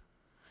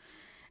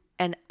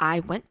 And I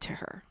went to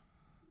her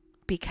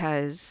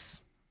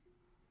because,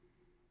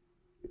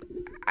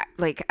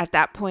 like, at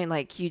that point,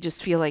 like, you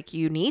just feel like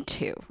you need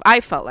to. I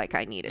felt like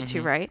I needed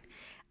to, right?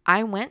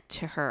 I went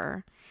to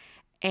her,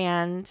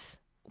 and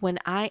when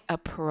I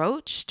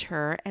approached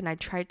her and I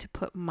tried to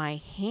put my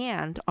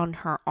hand on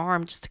her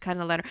arm just to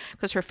kind of let her,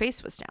 because her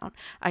face was down,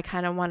 I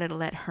kind of wanted to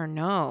let her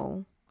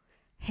know,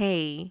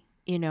 hey,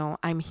 you know,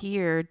 I'm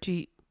here.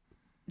 Do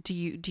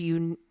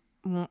you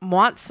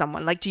want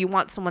someone? Like, do you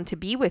want someone to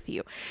be with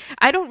you?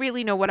 I don't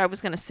really know what I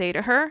was going to say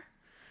to her,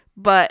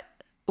 but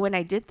when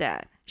I did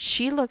that,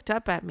 she looked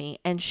up at me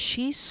and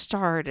she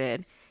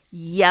started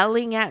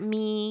yelling at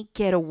me,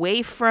 get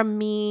away from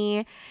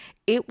me.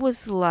 It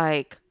was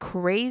like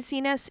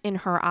craziness in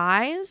her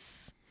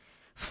eyes,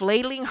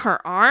 flailing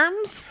her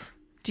arms.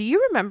 Do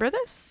you remember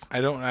this?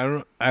 I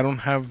don't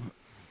have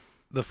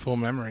the full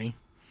memory.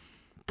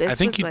 This I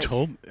think was you like,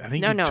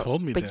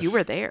 told me but this. you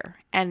were there.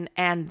 And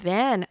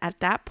then at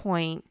that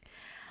point,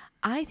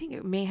 I think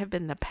it may have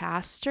been the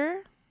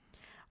pastor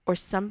or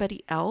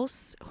somebody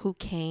else who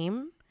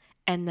came,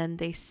 and then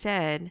they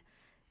said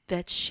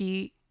that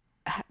she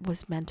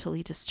was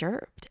mentally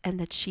disturbed, and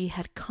that she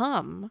had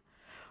come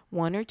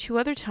one or two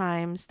other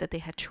times, that they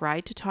had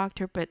tried to talk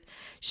to her, but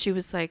she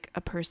was like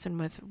a person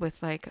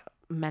with like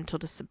mental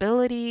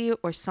disability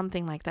or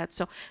something like that.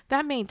 So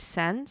that made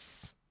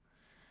sense,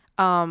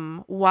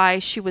 why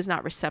she was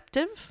not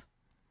receptive,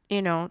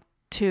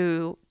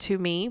 to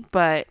me.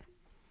 But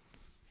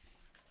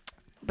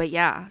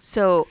yeah,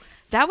 so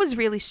that was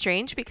really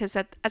strange, because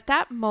at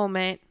that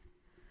moment,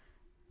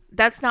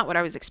 that's not what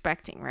I was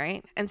expecting,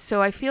 right? And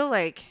so I feel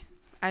like,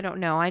 I don't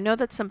know. I know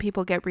that some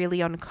people get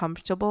really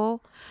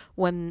uncomfortable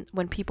when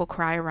people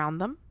cry around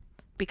them,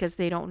 because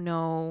they don't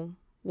know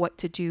what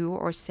to do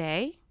or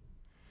say.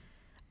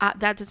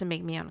 That doesn't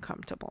make me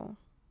uncomfortable,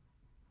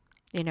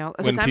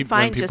 because I'm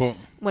fine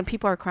when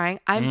people are crying.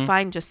 I'm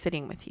fine just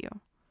sitting with you,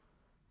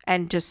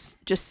 and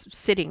just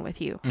sitting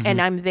with you. And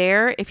I'm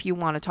there if you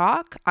want to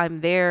talk.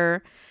 I'm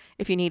there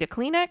if you need a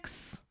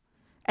Kleenex.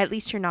 At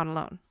least you're not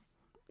alone.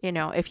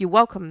 If you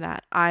welcome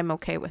that, I'm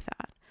okay with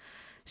that.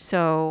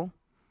 So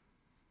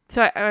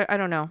I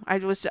don't know.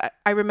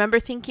 I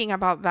remember thinking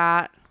about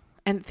that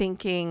and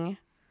thinking,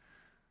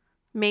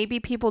 maybe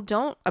people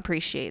don't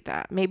appreciate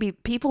that. Maybe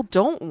people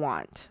don't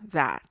want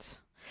that.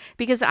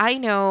 Because I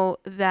know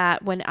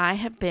that when I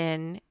have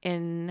been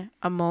in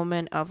a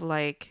moment of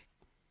like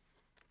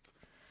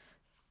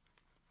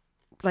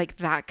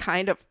that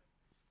kind of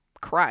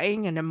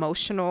crying and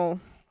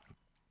emotional,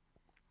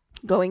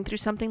 going through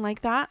something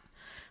like that,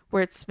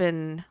 where it's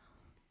been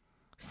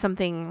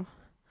something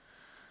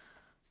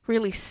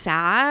really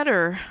sad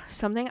or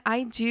something,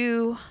 I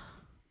do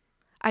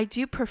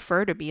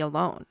prefer to be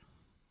alone.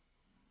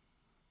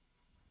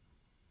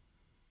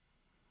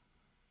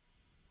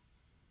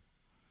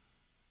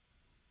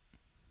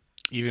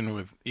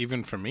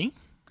 Even for me?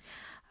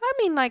 I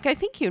mean, like, I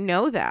think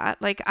that.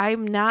 Like,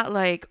 I'm not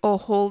like, oh,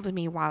 hold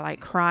me while I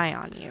cry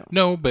on you.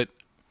 No, but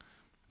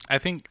I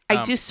think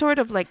I do sort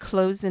of like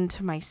close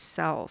into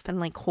myself and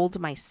like hold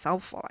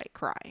myself while I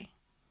cry.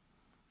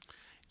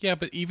 Yeah,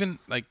 but even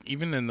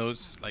in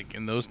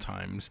those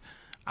times,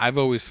 I've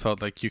always felt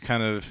like you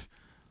kind of,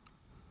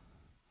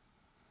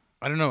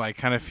 I don't know, I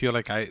kind of feel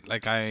like I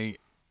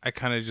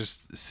kind of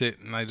just sit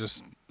and I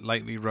just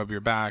lightly rub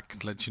your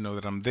back, let you know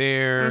that I'm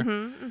there.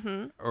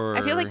 Or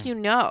I feel like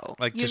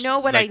like you just, know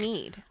what like, I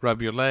need.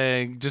 Rub your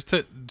leg,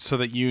 so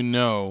that you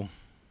know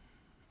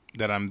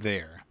that I'm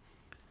there.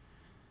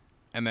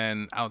 And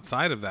then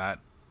outside of that,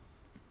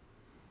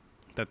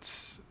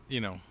 that's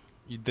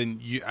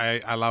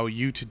I allow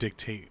you to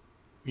dictate,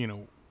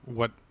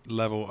 what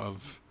level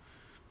of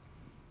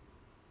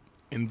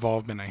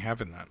involvement I have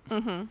in that.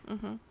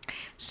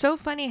 So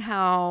funny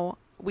how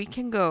we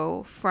can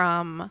go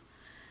from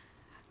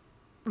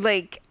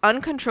like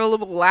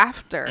uncontrollable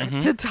laughter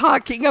to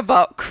talking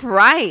about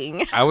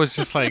crying. I was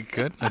just like,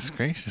 goodness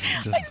gracious,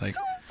 just I'm like,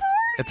 so sorry.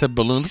 it's a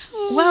balloon.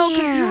 Well,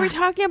 because you were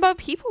talking about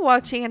people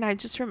watching, and I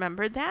just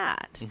remembered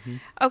that.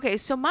 Okay,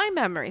 so my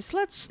memories.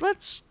 Let's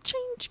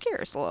change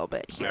gears a little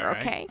bit here, All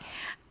right.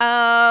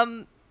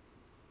 okay?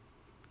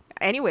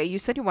 Anyway, you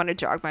said you want to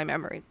jog my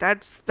memory.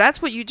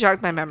 That's what you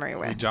jogged my memory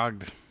We with.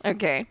 jogged.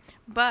 Okay,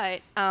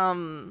 but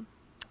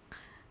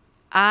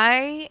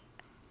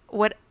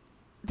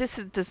this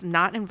does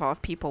not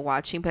involve people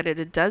watching, but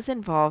it does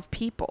involve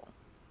people.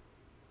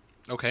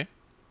 Okay.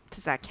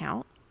 Does that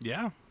count?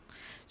 Yeah.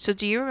 So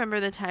do you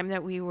remember the time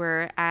that we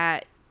were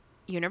at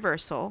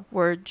Universal?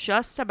 We're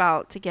just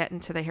about to get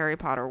into the Harry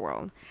Potter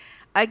world.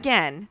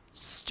 Again,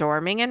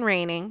 storming and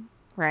raining,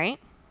 right?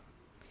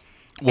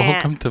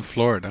 Welcome to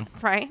Florida.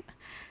 Right?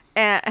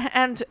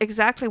 And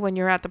exactly when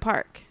you're at the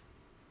park.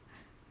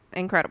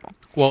 Incredible.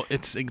 Well,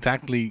 it's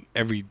exactly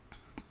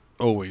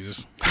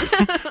always.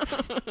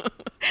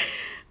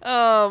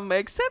 I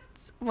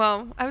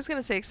was going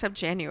to say except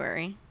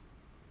January.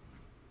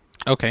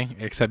 Okay,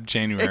 except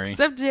January.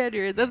 Except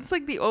January. That's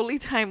like the only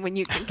time when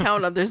you can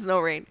count on there's no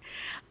rain.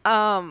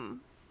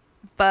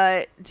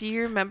 But do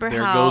you remember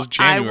There how goes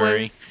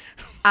January.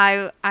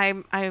 I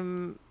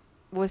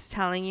was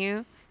telling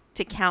you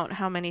to count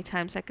how many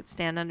times I could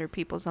stand under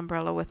people's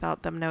umbrella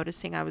without them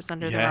noticing I was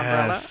under their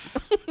umbrella?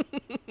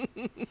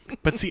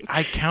 But see,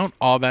 I count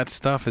all that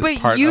stuff as But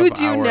part you of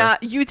our...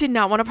 you did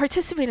not want to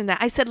participate in that.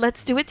 I said,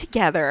 let's do it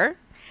together.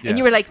 And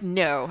you were Yes. like,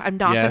 no, I'm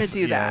not going to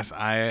do that. Yes,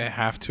 I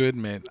have to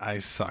admit, I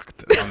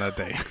sucked on that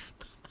day. It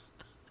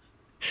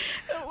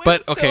was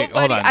But, okay, so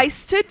hold funny. on. I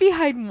stood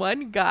behind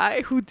one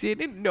guy who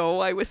didn't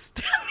know I was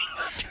standing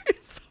under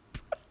his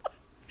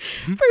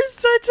umbrella for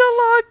such a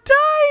long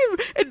time.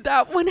 And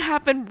that one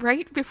happened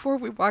right before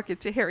we walk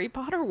into Harry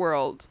Potter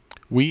World.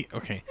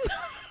 Okay.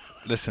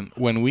 Listen,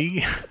 when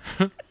we...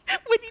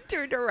 When he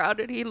turned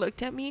around and he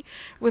looked at me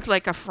with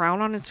like a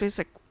frown on his face,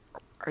 like,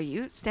 are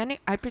you standing?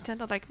 I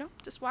pretended like, no,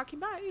 just walking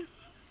by.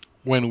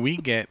 when we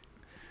get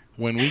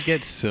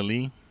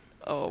silly,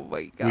 Oh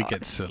my God. we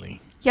get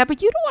silly. Yeah,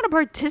 but you don't want to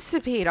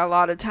participate a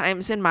lot of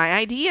times in my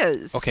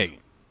ideas. Okay,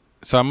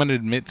 so I'm going to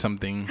admit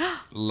something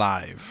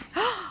live.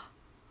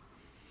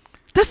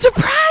 The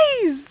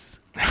surprise!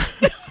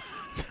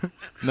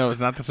 No, it's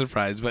not the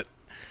surprise, but...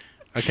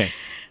 Okay,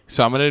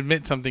 So I'm going to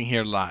admit something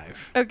here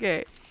live.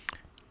 Okay.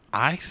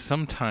 I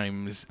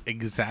sometimes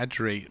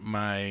exaggerate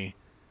my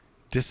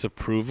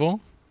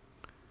disapproval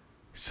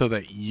so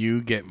that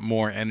you get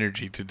more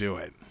energy to do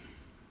it.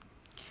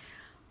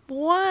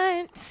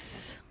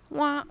 What?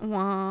 Wah,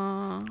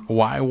 wah.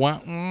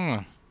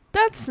 Why?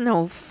 That's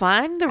no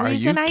fun. The Are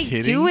reason you I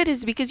kidding? do it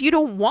is because you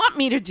don't want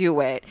me to do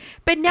it.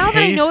 But now that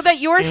I know Case that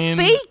you're in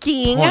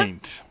faking,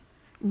 point.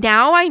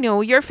 now I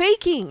know you're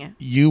faking.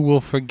 You will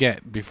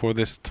forget before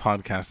this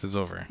podcast is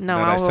over. No,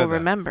 that I said will that.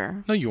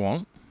 remember. No, you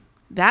won't.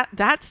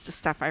 That's the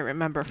stuff I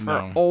remember for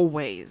No.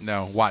 always.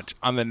 No, watch.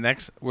 On the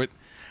next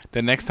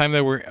time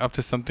that we're up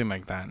to something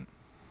like that,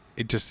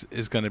 it just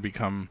is going to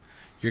become,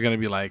 you're going to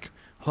be like,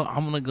 oh,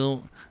 I'm going to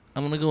go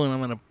and I'm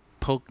going to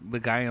poke the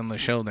guy on the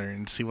shoulder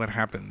and see what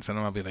happens. And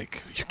I'm going to be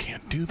like, you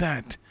can't do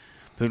that.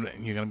 Then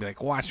you're going to be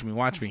like, watch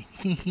me.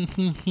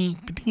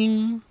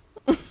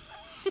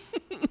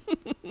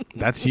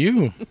 That's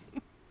you.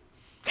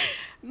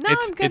 No,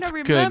 I'm going to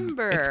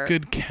remember. It's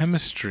good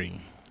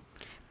chemistry.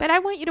 But I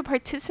want you to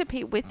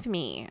participate with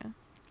me.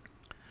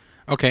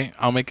 Okay,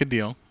 I'll make a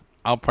deal.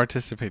 I'll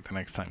participate the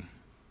next time.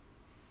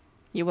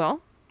 You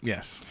will?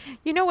 Yes.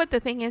 You know what the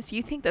thing is?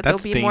 You think that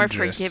That's they'll be more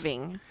dangerous.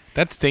 forgiving.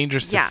 That's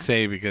dangerous to Yeah.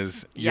 say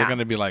because you're Yeah. going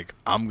to be like,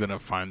 I'm going to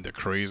find the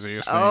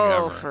craziest thing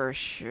Oh, ever. for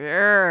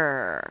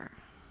sure.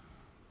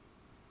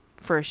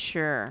 For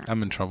sure.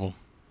 I'm in trouble.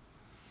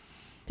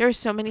 There are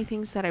so many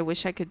things that I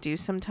wish I could do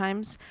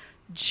sometimes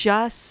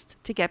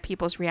just to get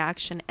people's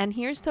reaction. And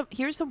here's the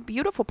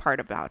beautiful part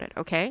about it,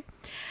 okay?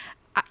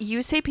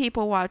 You say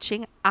people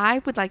watching. I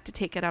would like to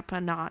take it up a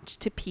notch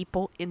to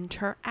people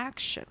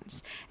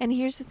interactions. And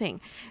here's the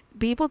thing.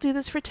 People do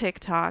this for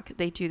TikTok.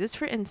 They do this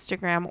for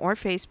Instagram or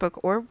Facebook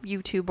or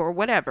YouTube or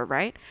whatever,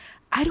 right?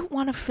 I don't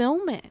want to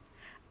film it.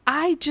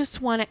 I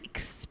just want to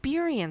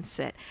experience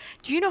it.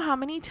 Do you know how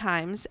many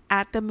times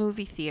at the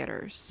movie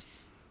theaters?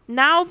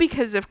 Now,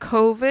 because of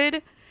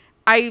COVID,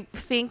 I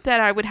think that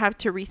I would have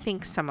to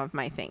rethink some of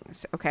my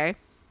things, okay?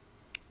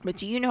 But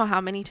do you know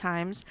how many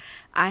times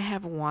I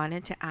have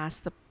wanted to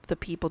ask the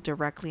people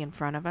directly in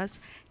front of us,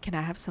 can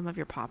I have some of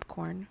your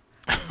popcorn?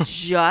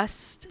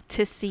 Just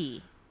to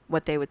see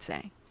what they would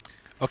say.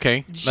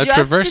 Okay, let's Just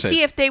reverse to it.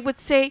 see if they would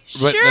say,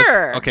 But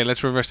sure.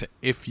 let's reverse it.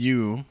 If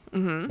you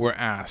Mm-hmm. were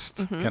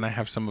asked, can I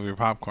have some of your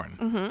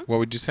popcorn? What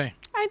would you say?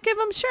 I'd give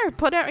them, sure,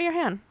 put out your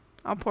hand.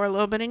 I'll pour a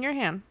little bit in your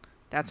hand.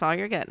 That's all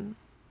you're getting.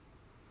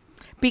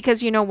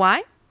 Because you know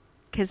why?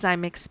 Because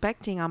I'm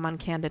expecting I'm on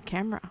candid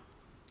camera.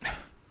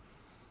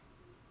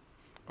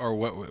 Or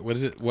what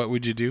is it? What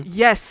would you do?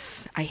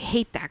 Yes, I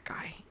hate that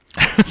guy.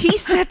 He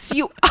sets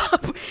you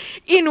up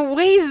in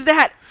ways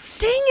that,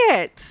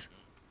 dang it.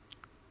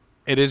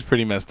 It is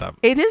pretty messed up.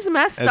 It is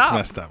messed It's up.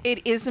 messed up.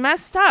 It is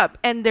messed up.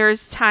 And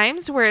there's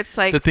times where it's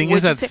like. The thing would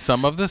is you that say-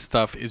 some of the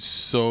stuff is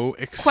so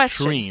Question.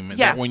 extreme Yeah,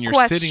 that when you're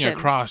question. sitting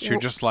across, you're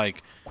just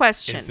like,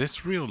 Question. is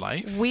this real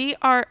life? We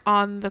are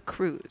on the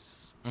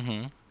cruise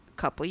Mm-hmm. a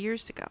couple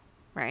years ago,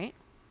 right?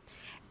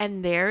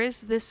 And there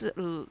is this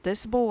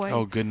boy.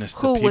 Oh, goodness.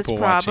 who The was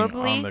people watching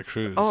probably on the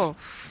cruise. Oh,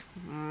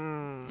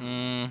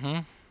 Mm-hmm.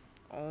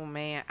 oh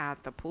man,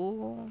 at the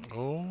pool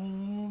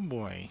Oh,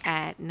 boy.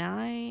 at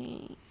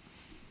night.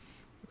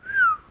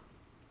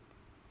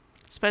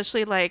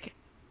 Especially like,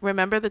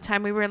 remember the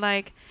time we were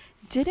like,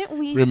 didn't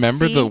we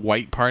Remember see... the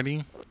white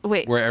party?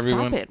 Wait, where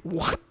everyone- stop it.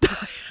 What the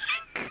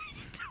heck?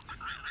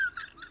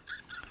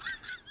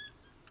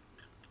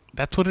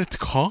 That's what it's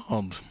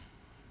called.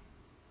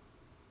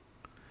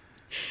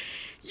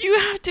 You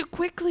have to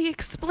quickly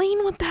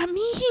explain what that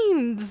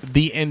means.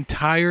 The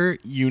entire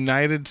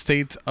United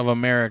States of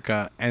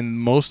America and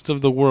most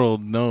of the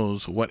world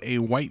knows what a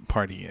white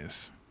party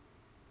is.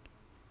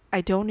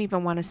 I don't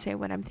even want to say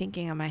what I'm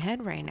thinking in my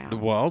head right now.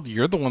 Well,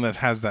 you're the one that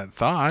has that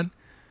thought.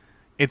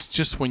 It's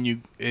just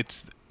when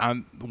it's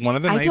on one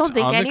of the I nights don't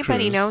think on the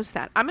anybody cruise. knows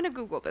that. I'm going to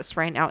Google this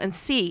right now and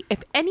see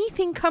if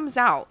anything comes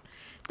out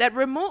that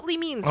remotely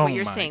means Oh what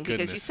you're my saying. Because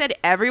you goodness. said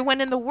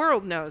everyone in the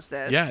world knows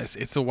this. Yes,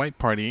 it's a white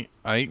party,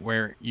 right?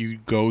 Where you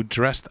go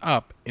dressed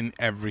up in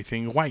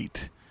everything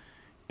white.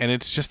 And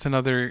it's just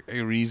another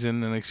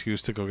reason, an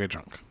excuse to go get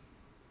drunk.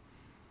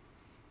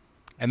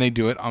 And they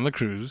do it on the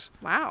cruise.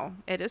 Wow.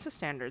 It is a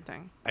standard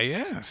thing.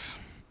 Yes.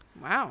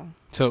 Wow.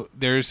 So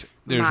there's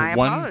My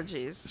one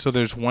apologies. So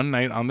there's one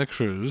night on the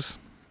cruise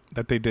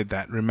that they did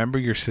that. Remember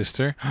your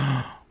sister?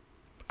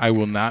 I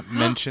will not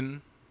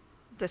mention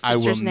The I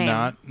will sister's name.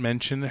 not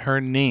mention her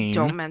name.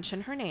 Don't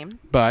mention her name.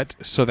 But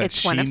so that It's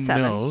she one of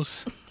 7.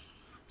 knows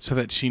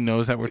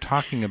that we're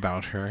talking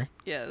about her.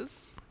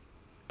 Yes.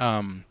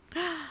 Um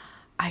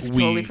I We-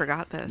 totally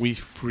forgot this. we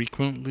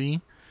frequently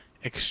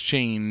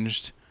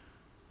exchange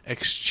a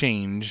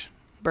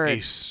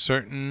Birds.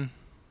 certain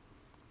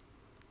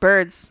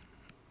Birds.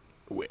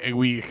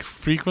 we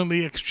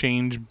frequently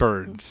exchange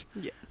birds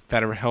Yes.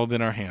 that are held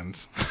in our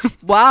hands.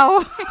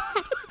 Wow.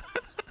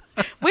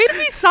 Way to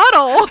be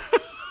subtle.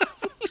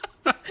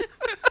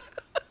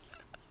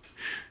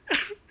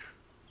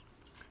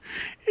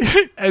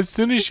 As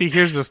soon as she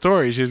hears the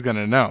story, she's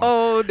gonna know.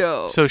 Oh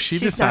no. So she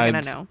She's not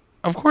decides gonna know.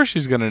 Of course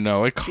she's gonna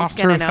know. It cost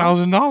her gonna know?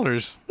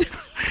 $1,000.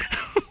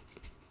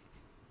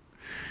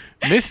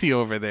 Missy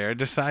over there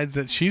decides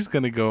that she's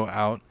gonna go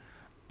out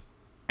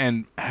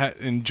and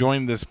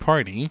join this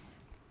party,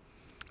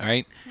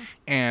 right?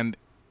 And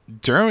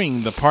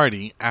during the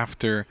party,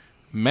 after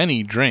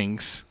many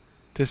drinks,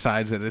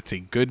 decides that it's a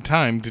good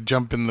time to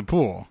jump in the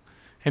pool,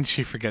 and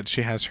she forgets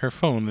she has her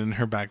phone in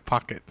her back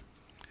pocket.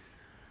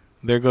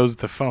 There goes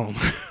the phone.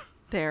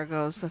 There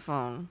goes the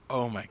phone.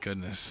 Oh my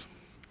goodness.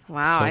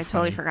 Wow, So I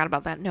totally funny. forgot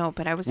about that. No,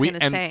 but I was going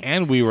to say.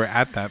 And we were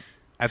at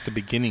the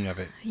beginning of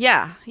it.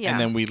 Yeah, yeah. And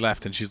then we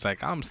left, and she's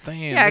like, I'm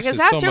staying. Yeah, This because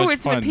is so much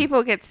afterwards, when fun."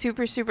 people get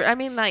super, super, I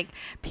mean, like,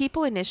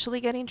 people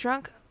initially getting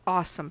drunk,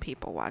 awesome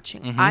people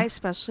watching. Mhm. I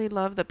especially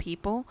love the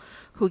people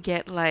who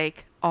get,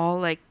 like, all,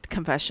 like,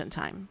 confession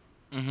time.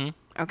 Mhm.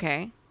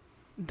 Okay?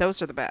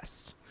 Those are the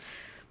best.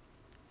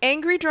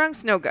 Angry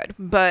drunks, no good.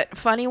 But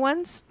funny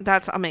ones,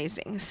 that's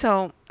amazing.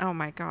 So, oh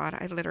my God,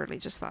 I literally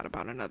just thought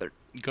about another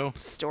Go.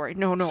 story.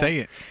 No. Say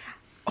it.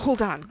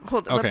 Hold on.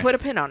 Okay. Let's put a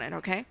pin on it,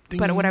 okay? Ding.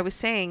 But what I was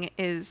saying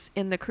is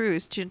in the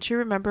cruise, didn't you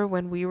remember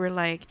when we were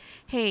like,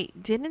 hey,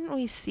 didn't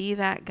we see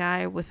that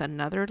guy with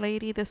another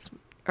lady this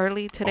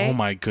early today? Oh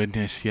my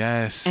goodness,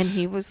 yes. And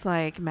he was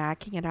like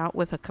macking it out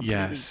with a completely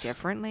Yes.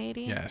 different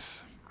lady?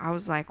 Yes. I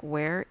was like,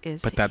 where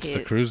is But that's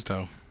the cruise,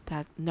 though.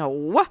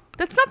 No,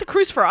 that's not the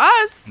cruise for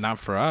us. Not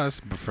for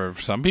us, but for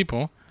some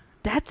people.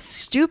 That's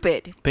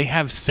stupid. They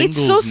have singles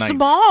It's so nights.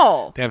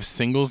 small. They have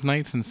singles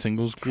nights and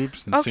singles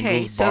groups and Okay,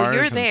 singles so bars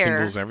you're and there.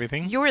 singles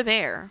everything. You're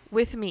there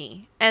with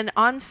me. And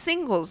on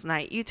singles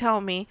night, you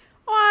tell me,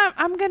 oh,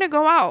 I'm going to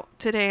go out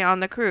today on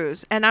the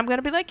cruise. And I'm going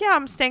to be like, yeah,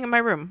 I'm staying in my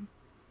room.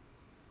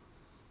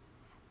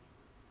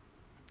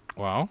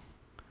 Well,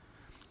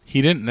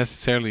 he didn't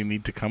necessarily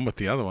need to come with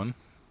the other one.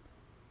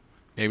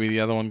 Maybe the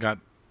other one got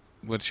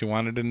what she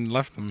wanted and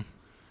left him.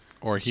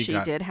 Or She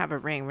did have a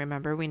ring.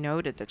 Remember, we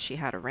noted that she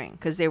had a ring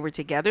because they were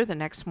together the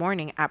next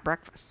morning at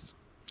breakfast.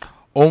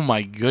 Oh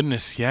my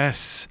goodness,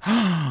 yes.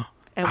 And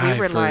we I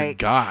were like,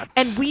 forgot.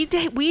 and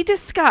we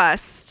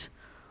discussed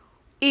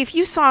if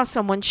you saw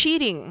someone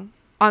cheating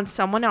on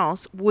someone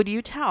else, would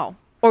you tell?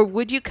 Or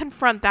would you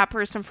confront that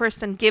person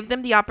first and give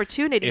them the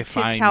opportunity If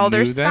to I tell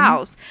their knew them?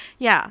 spouse?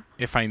 Yeah.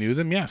 If I knew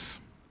them,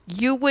 yes.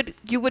 You would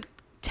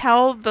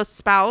tell the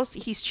spouse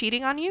he's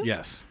cheating on you?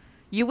 Yes.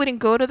 You wouldn't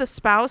go to the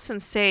spouse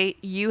and say,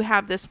 you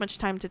have this much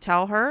time to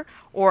tell her,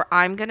 or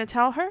I'm going to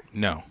tell her?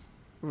 No.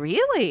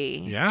 Really?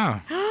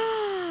 Yeah.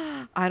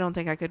 I don't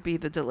think I could be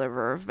the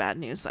deliverer of bad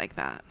news like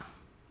that.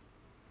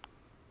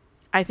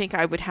 I think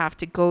I would have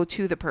to go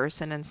to the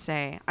person and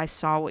say, I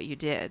saw what you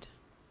did.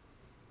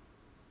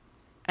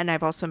 And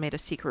I've also made a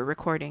secret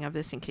recording of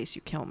this in case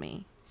you kill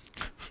me.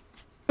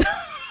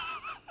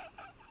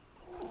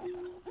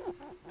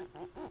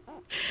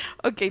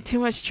 Okay, too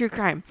much true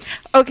crime.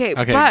 Okay,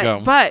 go.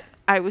 but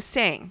I was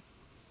saying,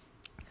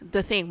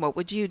 the thing, what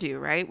would you do,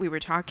 right? We were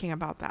talking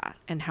about that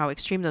and how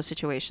extreme those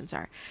situations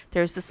are.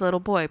 There's this little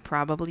boy,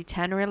 probably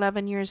 10 or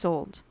 11 years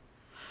old.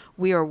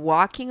 We are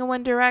walking in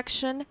one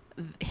direction.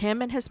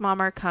 Him and his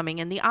mom are coming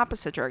in the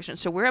opposite direction.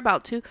 So we're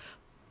about to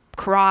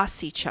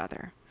cross each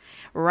other.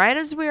 Right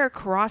as we are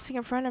crossing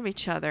in front of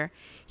each other,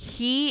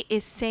 he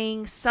is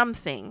saying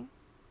something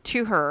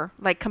to her,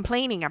 like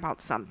complaining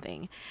about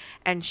something.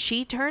 And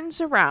she turns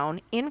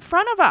around in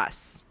front of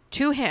us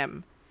to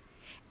him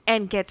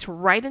and gets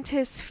right into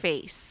his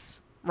face,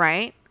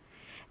 right?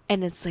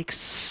 And it's like,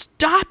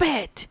 stop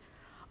it,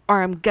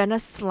 or I'm gonna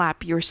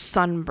slap your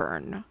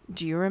sunburn.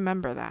 Do you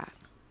remember that?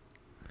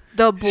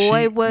 The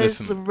boy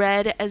was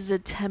red as a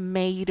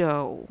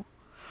tomato.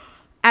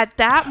 At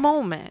that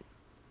moment,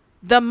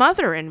 the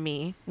mother in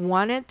me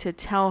wanted to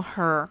tell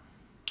her,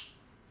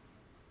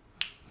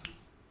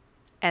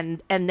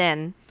 and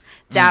then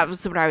that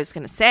was what I was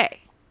gonna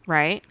say,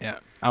 right? Yeah.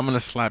 I'm going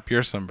to slap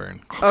your sunburn.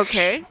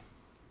 Okay.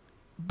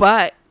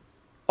 But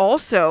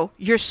also,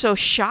 you're so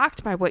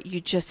shocked by what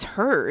you just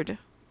heard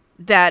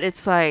that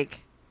it's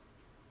like,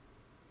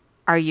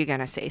 are you going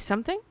to say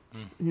something?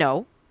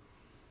 No.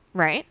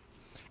 Right?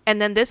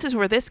 And then this is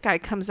where this guy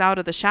comes out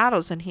of the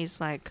shadows and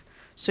he's like,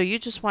 so you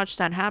just watched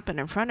that happen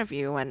in front of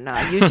you and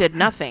you did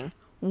nothing.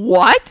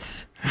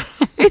 What?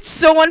 It's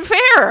so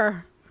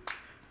unfair.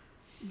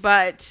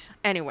 But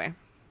anyway,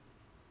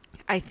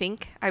 I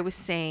think I was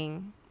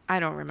saying, I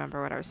don't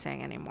remember what I was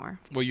saying anymore.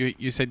 Well,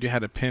 you said you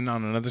had a pin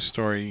on another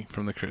story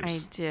from the cruise. I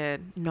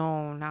did.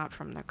 No, not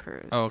from the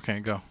cruise. Oh,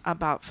 okay, go.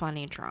 About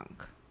funny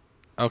drunk.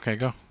 Okay,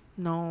 go.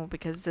 No,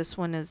 because this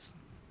one is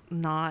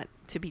not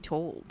to be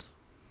told.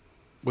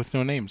 With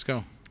no names,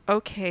 go.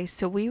 Okay,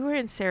 so we were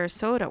in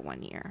Sarasota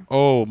one year.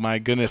 Oh my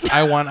goodness.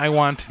 I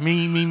want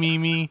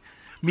me,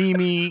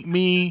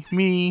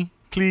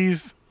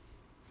 please.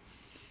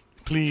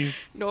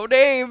 Please. No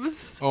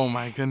names. Oh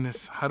my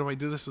goodness. How do I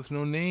do this with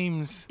no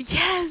names?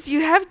 Yes,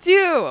 you have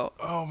to.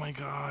 Oh my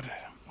God.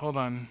 Hold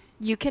on.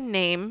 You can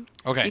name.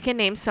 Okay. You can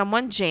name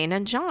someone Jane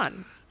and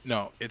John.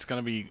 No, it's going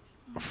to be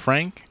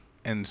Frank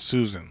and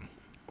Susan.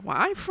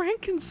 Why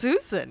Frank and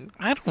Susan?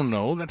 I don't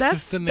know. That's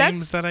just the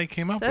names that I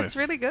came up with. That's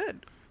really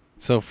good.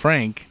 So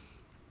Frank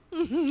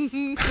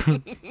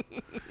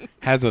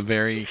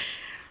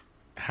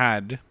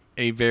had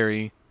a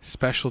very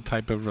special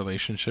type of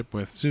relationship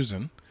with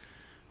Susan,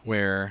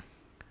 where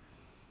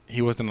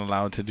he wasn't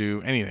allowed to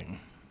do anything.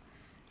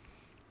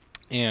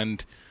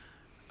 And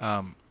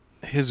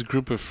his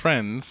group of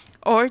friends,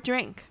 Or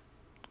drink.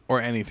 or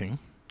anything,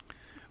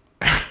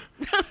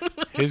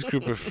 his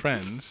group of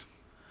friends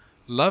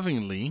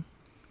lovingly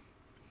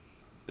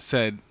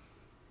said,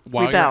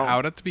 while Rebel. you're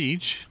out at the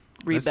beach,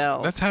 Rebel.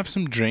 let's have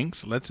some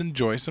drinks. Let's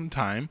enjoy some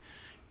time.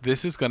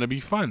 This is going to be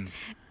fun.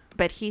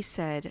 But he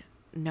said,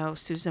 no,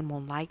 Susan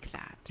won't like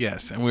that.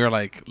 Yes. And we were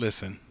like,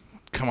 listen,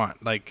 come on.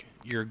 Like,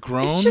 you're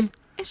grown.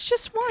 It's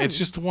just one. It's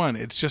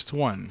just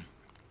one.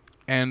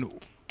 And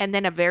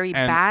then a very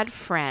bad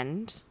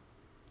friend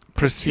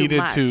proceeded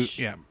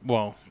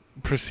much.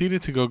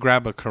 proceeded to go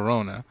grab a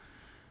Corona,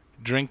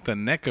 drink the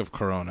neck of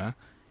Corona,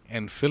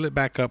 and fill it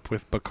back up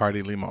with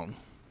Bacardi Limon.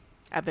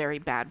 A very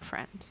bad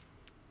friend.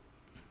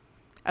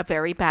 A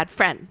very bad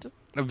friend.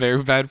 A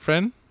very bad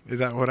friend? Is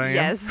that what I am?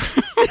 Yes.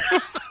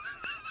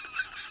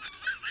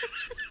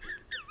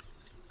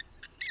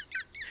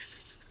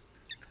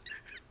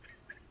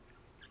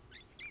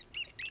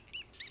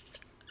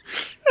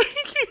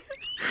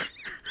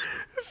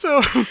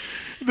 So,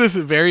 this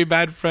very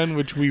bad friend,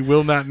 which we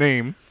will not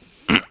name,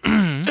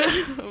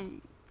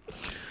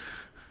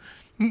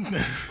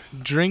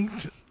 drank.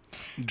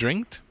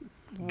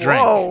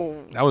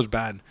 Whoa. That was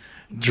bad.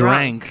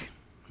 Drunk.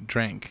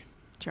 Drank.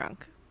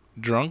 Drunk.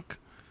 Drunk.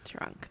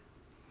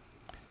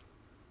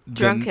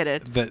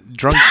 Drunketed. The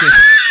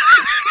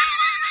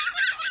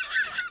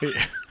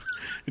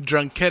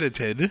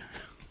drunkedited.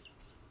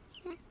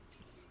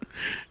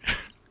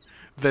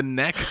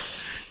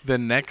 The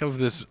neck of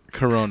this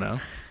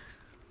Corona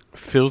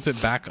fills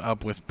it back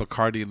up with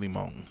Bacardi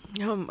Limon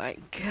Oh my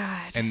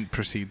God. and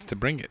proceeds to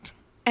bring it.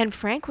 And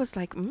Frank was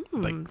like,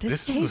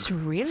 this tastes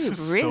really, this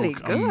is really so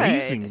good.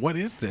 amazing. What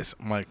is this?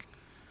 I'm like,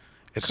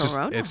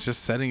 Corona. it's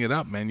just setting it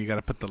up, man. You got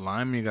to put the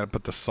lime, you got to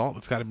put the salt.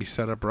 It's got to be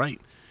set up right.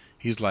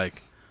 He's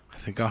like, I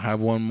think I'll have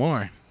one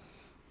more.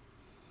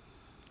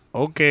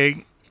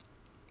 Okay.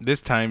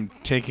 This time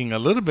taking a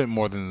little bit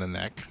more than the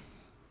neck,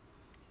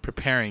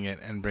 preparing it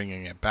and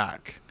bringing it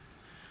back.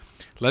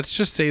 Let's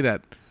just say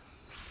that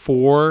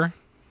 4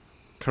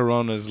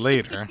 Coronas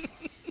later,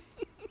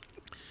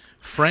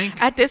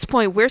 Frank. At this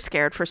point, we're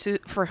scared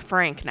for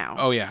Frank now.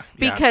 Oh yeah,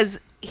 because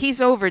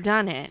he's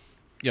overdone it,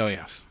 oh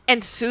yes,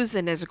 and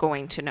Susan is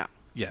going to know.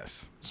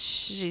 yes,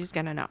 She's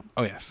gonna know.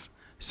 oh yes.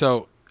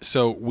 So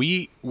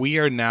we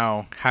are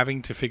now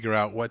having to figure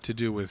out what to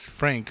do with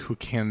Frank, who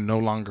can no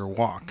longer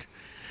walk.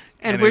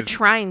 And we're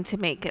trying to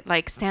make it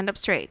like stand up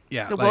straight.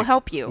 Yeah, we'll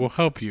help you. We'll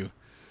help you.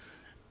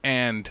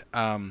 And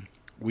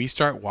we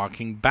start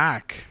walking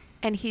back.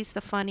 And he's the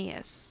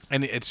funniest.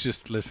 And it's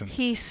just, listen.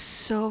 He's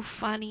so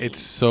funny. It's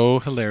so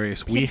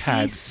hilarious. He's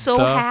so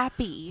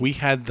happy. We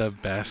had the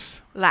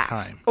best Laugh.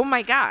 time. Oh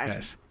my God.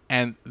 Yes.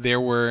 And there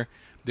were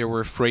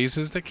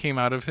phrases that came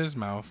out of his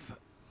mouth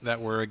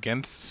that were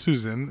against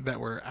Susan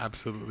that were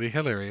absolutely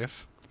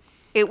hilarious.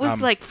 It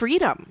was like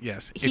freedom.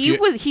 Yes.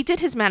 He did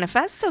his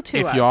manifesto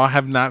to us. If y'all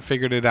have not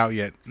figured it out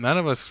yet, none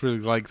of us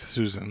really liked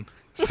Susan.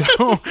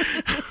 So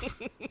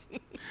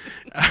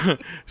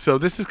so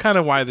this is kind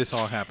of why this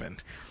all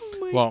happened. Oh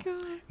my God.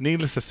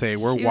 Needless to say,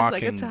 we're she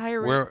walking. Was like a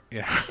tyrant.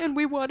 Yeah. And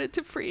we wanted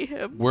to free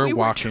him. We're Were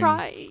walking.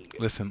 trying.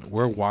 Listen,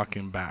 we're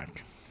walking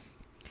back.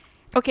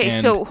 Okay,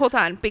 And- so hold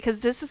on, because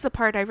this is the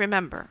part I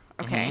remember.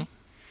 Okay.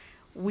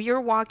 Mm-hmm. We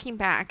are walking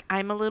back.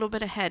 I'm a little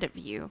bit ahead of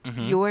you.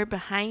 Mm-hmm. You're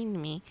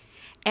behind me.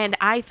 And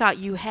I thought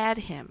you had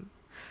him.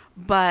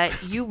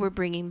 But you were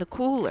bringing the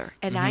cooler.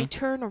 And I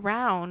turn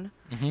around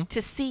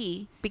to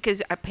see,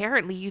 because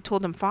apparently you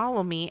told him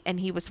follow me, and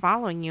he was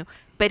following you.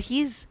 But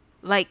he's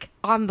like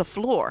on the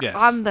floor, Yes.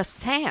 on the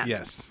sand.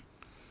 Yes.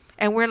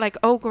 And we're like,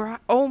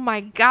 oh my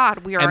God,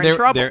 we are in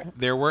trouble.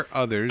 There were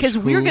others Because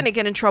we're who- going to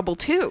get in trouble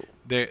too.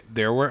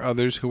 There were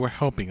others who were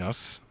helping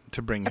us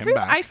to bring him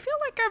back. I feel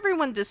like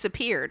everyone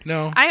disappeared.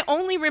 No. I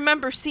only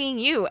remember seeing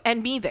you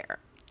and me there.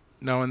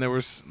 No, and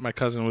my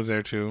cousin was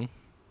there too.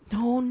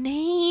 No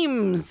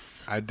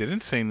names. I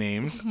didn't say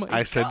names. Oh my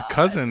I said God.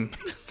 cousin.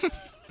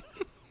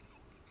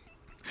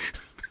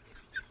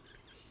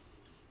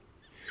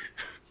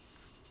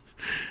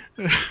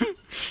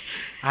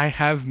 I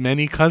have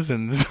many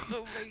cousins,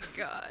 Oh my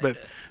God. but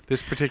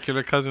this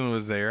particular cousin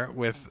was there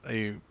with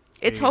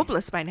It's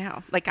hopeless by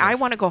now. Like, I Yes.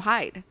 want to go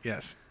hide.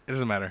 Yes, it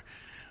doesn't matter.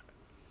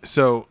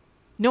 So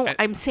No, At-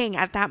 I'm saying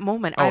at that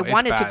moment, oh, I it's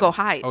wanted to bad. go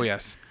hide. Oh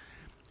yes,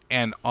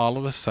 and all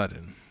of a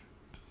sudden,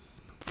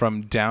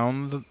 from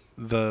down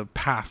the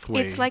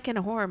pathway, It's like in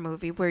a horror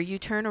movie where you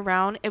turn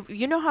around.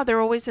 You know how they're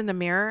always in the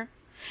mirror?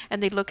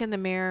 And they look in the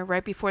mirror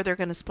right before they're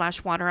going to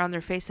splash water on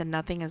their face and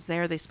nothing is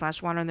there. They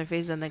splash water on their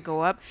face and they go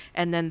up.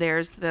 And then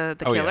there's the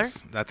oh killer.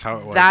 yes, that's how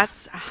it was.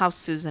 That's how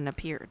Susan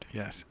appeared.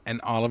 Yes,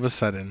 and all of a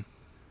sudden,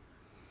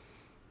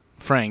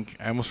 Frank,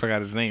 I almost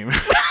forgot his name.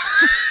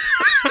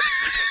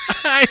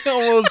 I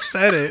almost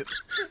said it.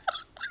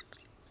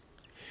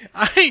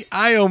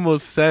 I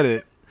almost said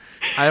it.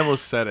 I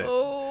almost said it.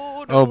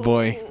 Oh, Oh,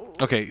 boy.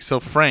 Okay, so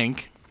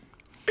Frank,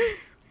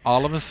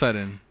 all of a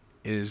sudden,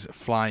 is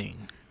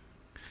flying.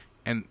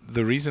 And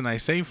the reason I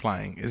say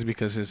flying is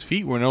because his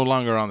feet were no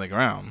longer on the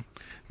ground.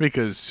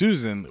 Because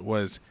Susan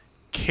was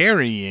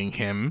carrying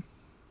him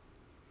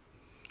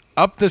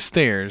up the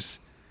stairs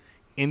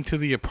into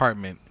the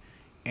apartment.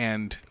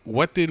 And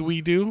what did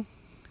we do?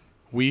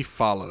 We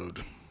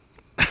followed.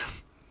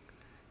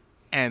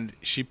 And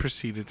she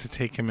proceeded to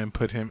take him and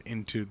put him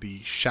into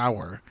the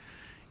shower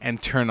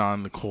and turn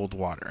on the cold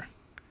water.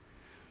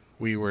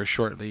 We were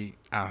shortly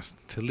asked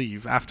to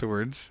leave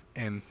afterwards,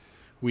 and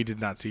we did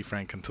not see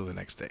Frank until the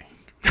next day.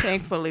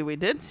 Thankfully, we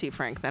did see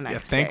Frank the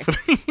next day.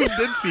 Thankfully, we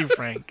did see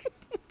Frank.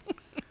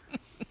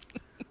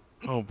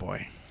 Oh,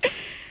 boy.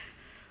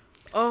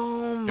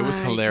 Oh, my It was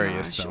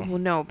hilarious, gosh. though. Well,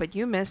 no, but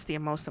you missed the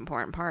most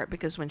important part,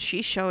 because when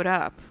she showed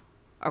up,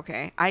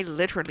 okay, I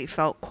literally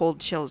felt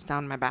cold chills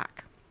down my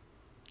back.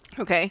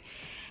 Okay?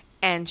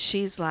 And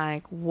she's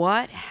like,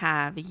 "What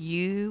have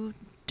you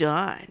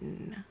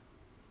done?"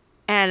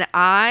 And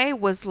I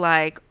was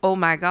like, "Oh,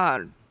 my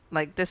God.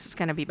 Like, this is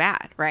going to be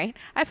bad," right?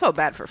 I felt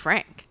bad for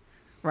Frank,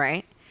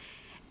 right?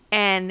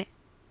 And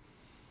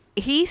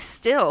he's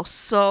still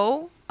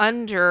so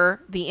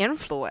under the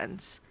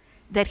influence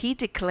that he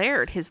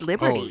declared his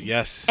liberty Oh,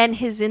 yes. and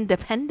his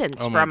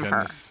independence Oh, my from her.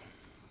 goodness.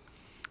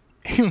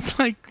 He was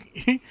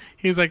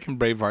like in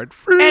Braveheart.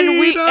 And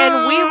we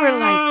Freedom! were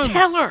like,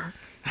 tell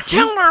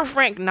her,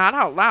 Frank, not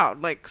out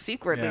loud, like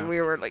secretly. Yeah.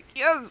 We were like,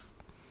 yes.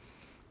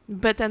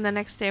 But then the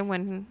next day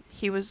when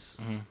he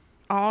was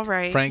all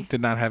right. Frank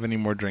did not have any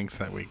more drinks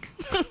that week.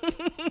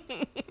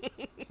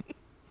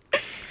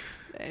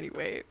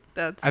 Anyway,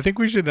 that's. I think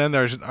we should end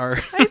our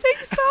I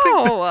think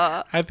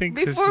so. I think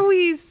this before is-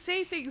 we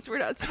say things we're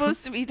not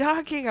supposed to be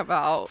talking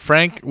about.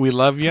 Frank, we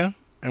love you,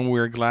 and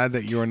we're glad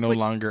that you are no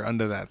longer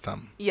under that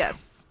thumb.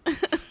 Yes.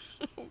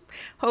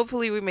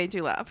 Hopefully we made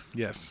you laugh.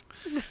 Yes.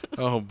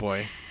 Oh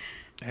boy.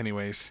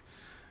 Anyways,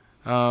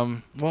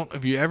 well,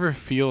 if you ever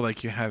feel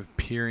like you have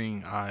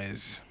peering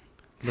eyes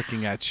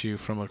looking at you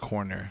from a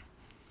corner,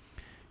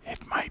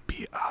 it might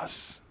be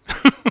us.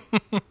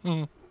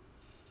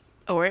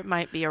 Or it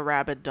might be a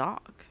rabid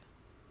dog.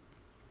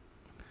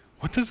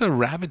 What does a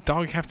rabid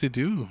dog have to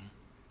do?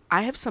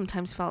 I have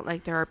sometimes felt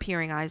like there are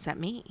peering eyes at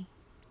me.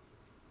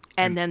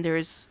 And then there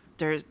was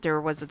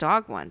a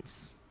dog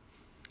once.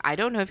 I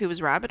don't know if he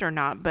was rabid or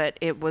not, but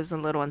it was a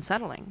little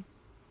unsettling.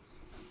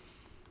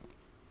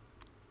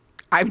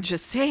 I'm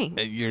just saying.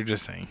 You're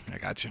just saying. I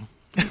got you.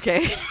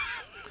 Okay.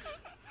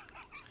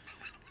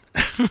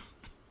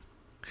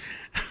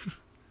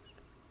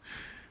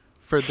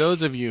 For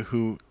those of you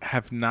who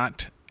have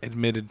not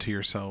admitted to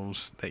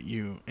yourselves that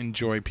you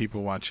enjoy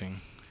people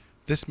watching,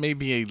 this may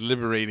be a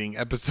liberating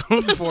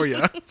episode for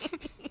you.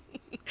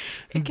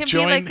 It can be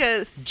like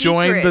a secret.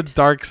 Join the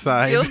dark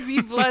side.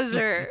 Guilty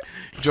pleasure.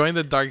 Join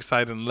the dark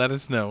side and let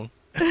us know.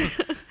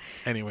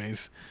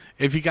 Anyways,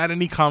 if you got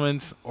any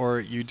comments or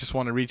you just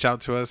want to reach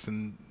out to us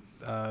and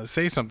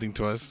say something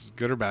to us,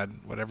 good or bad,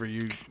 whatever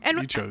you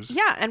chose.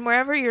 Yeah, and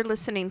wherever you're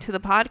listening to the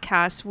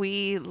podcast,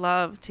 we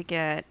love to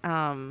get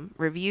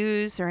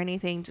reviews or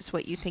anything, just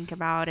what you think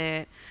about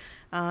it.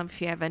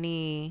 If you have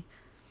any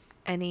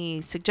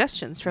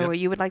suggestions for what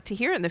you would like to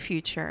hear in the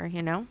future,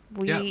 even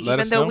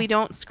though we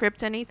don't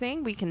script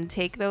anything, we can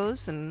take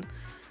those and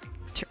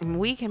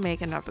we can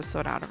make an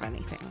episode out of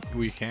anything.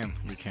 We can.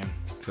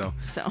 So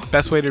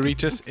best way to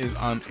reach us is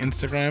on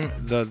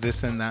Instagram, the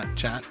This and That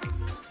Chat.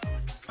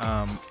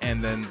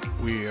 And then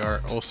we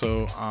are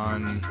also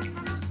on,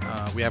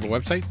 we have a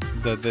website,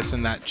 the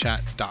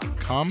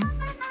thisandthatchat.com.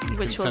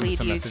 Which will lead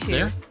you to,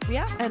 there.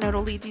 Yeah, and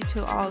it'll lead you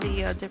to all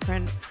the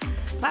different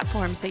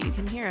platforms that you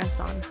can hear us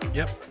on.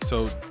 Yep.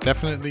 So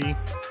definitely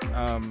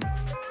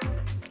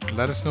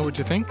let us know what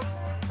you think,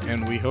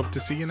 and we hope to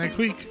see you next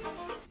week.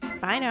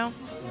 Bye now.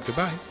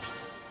 Goodbye.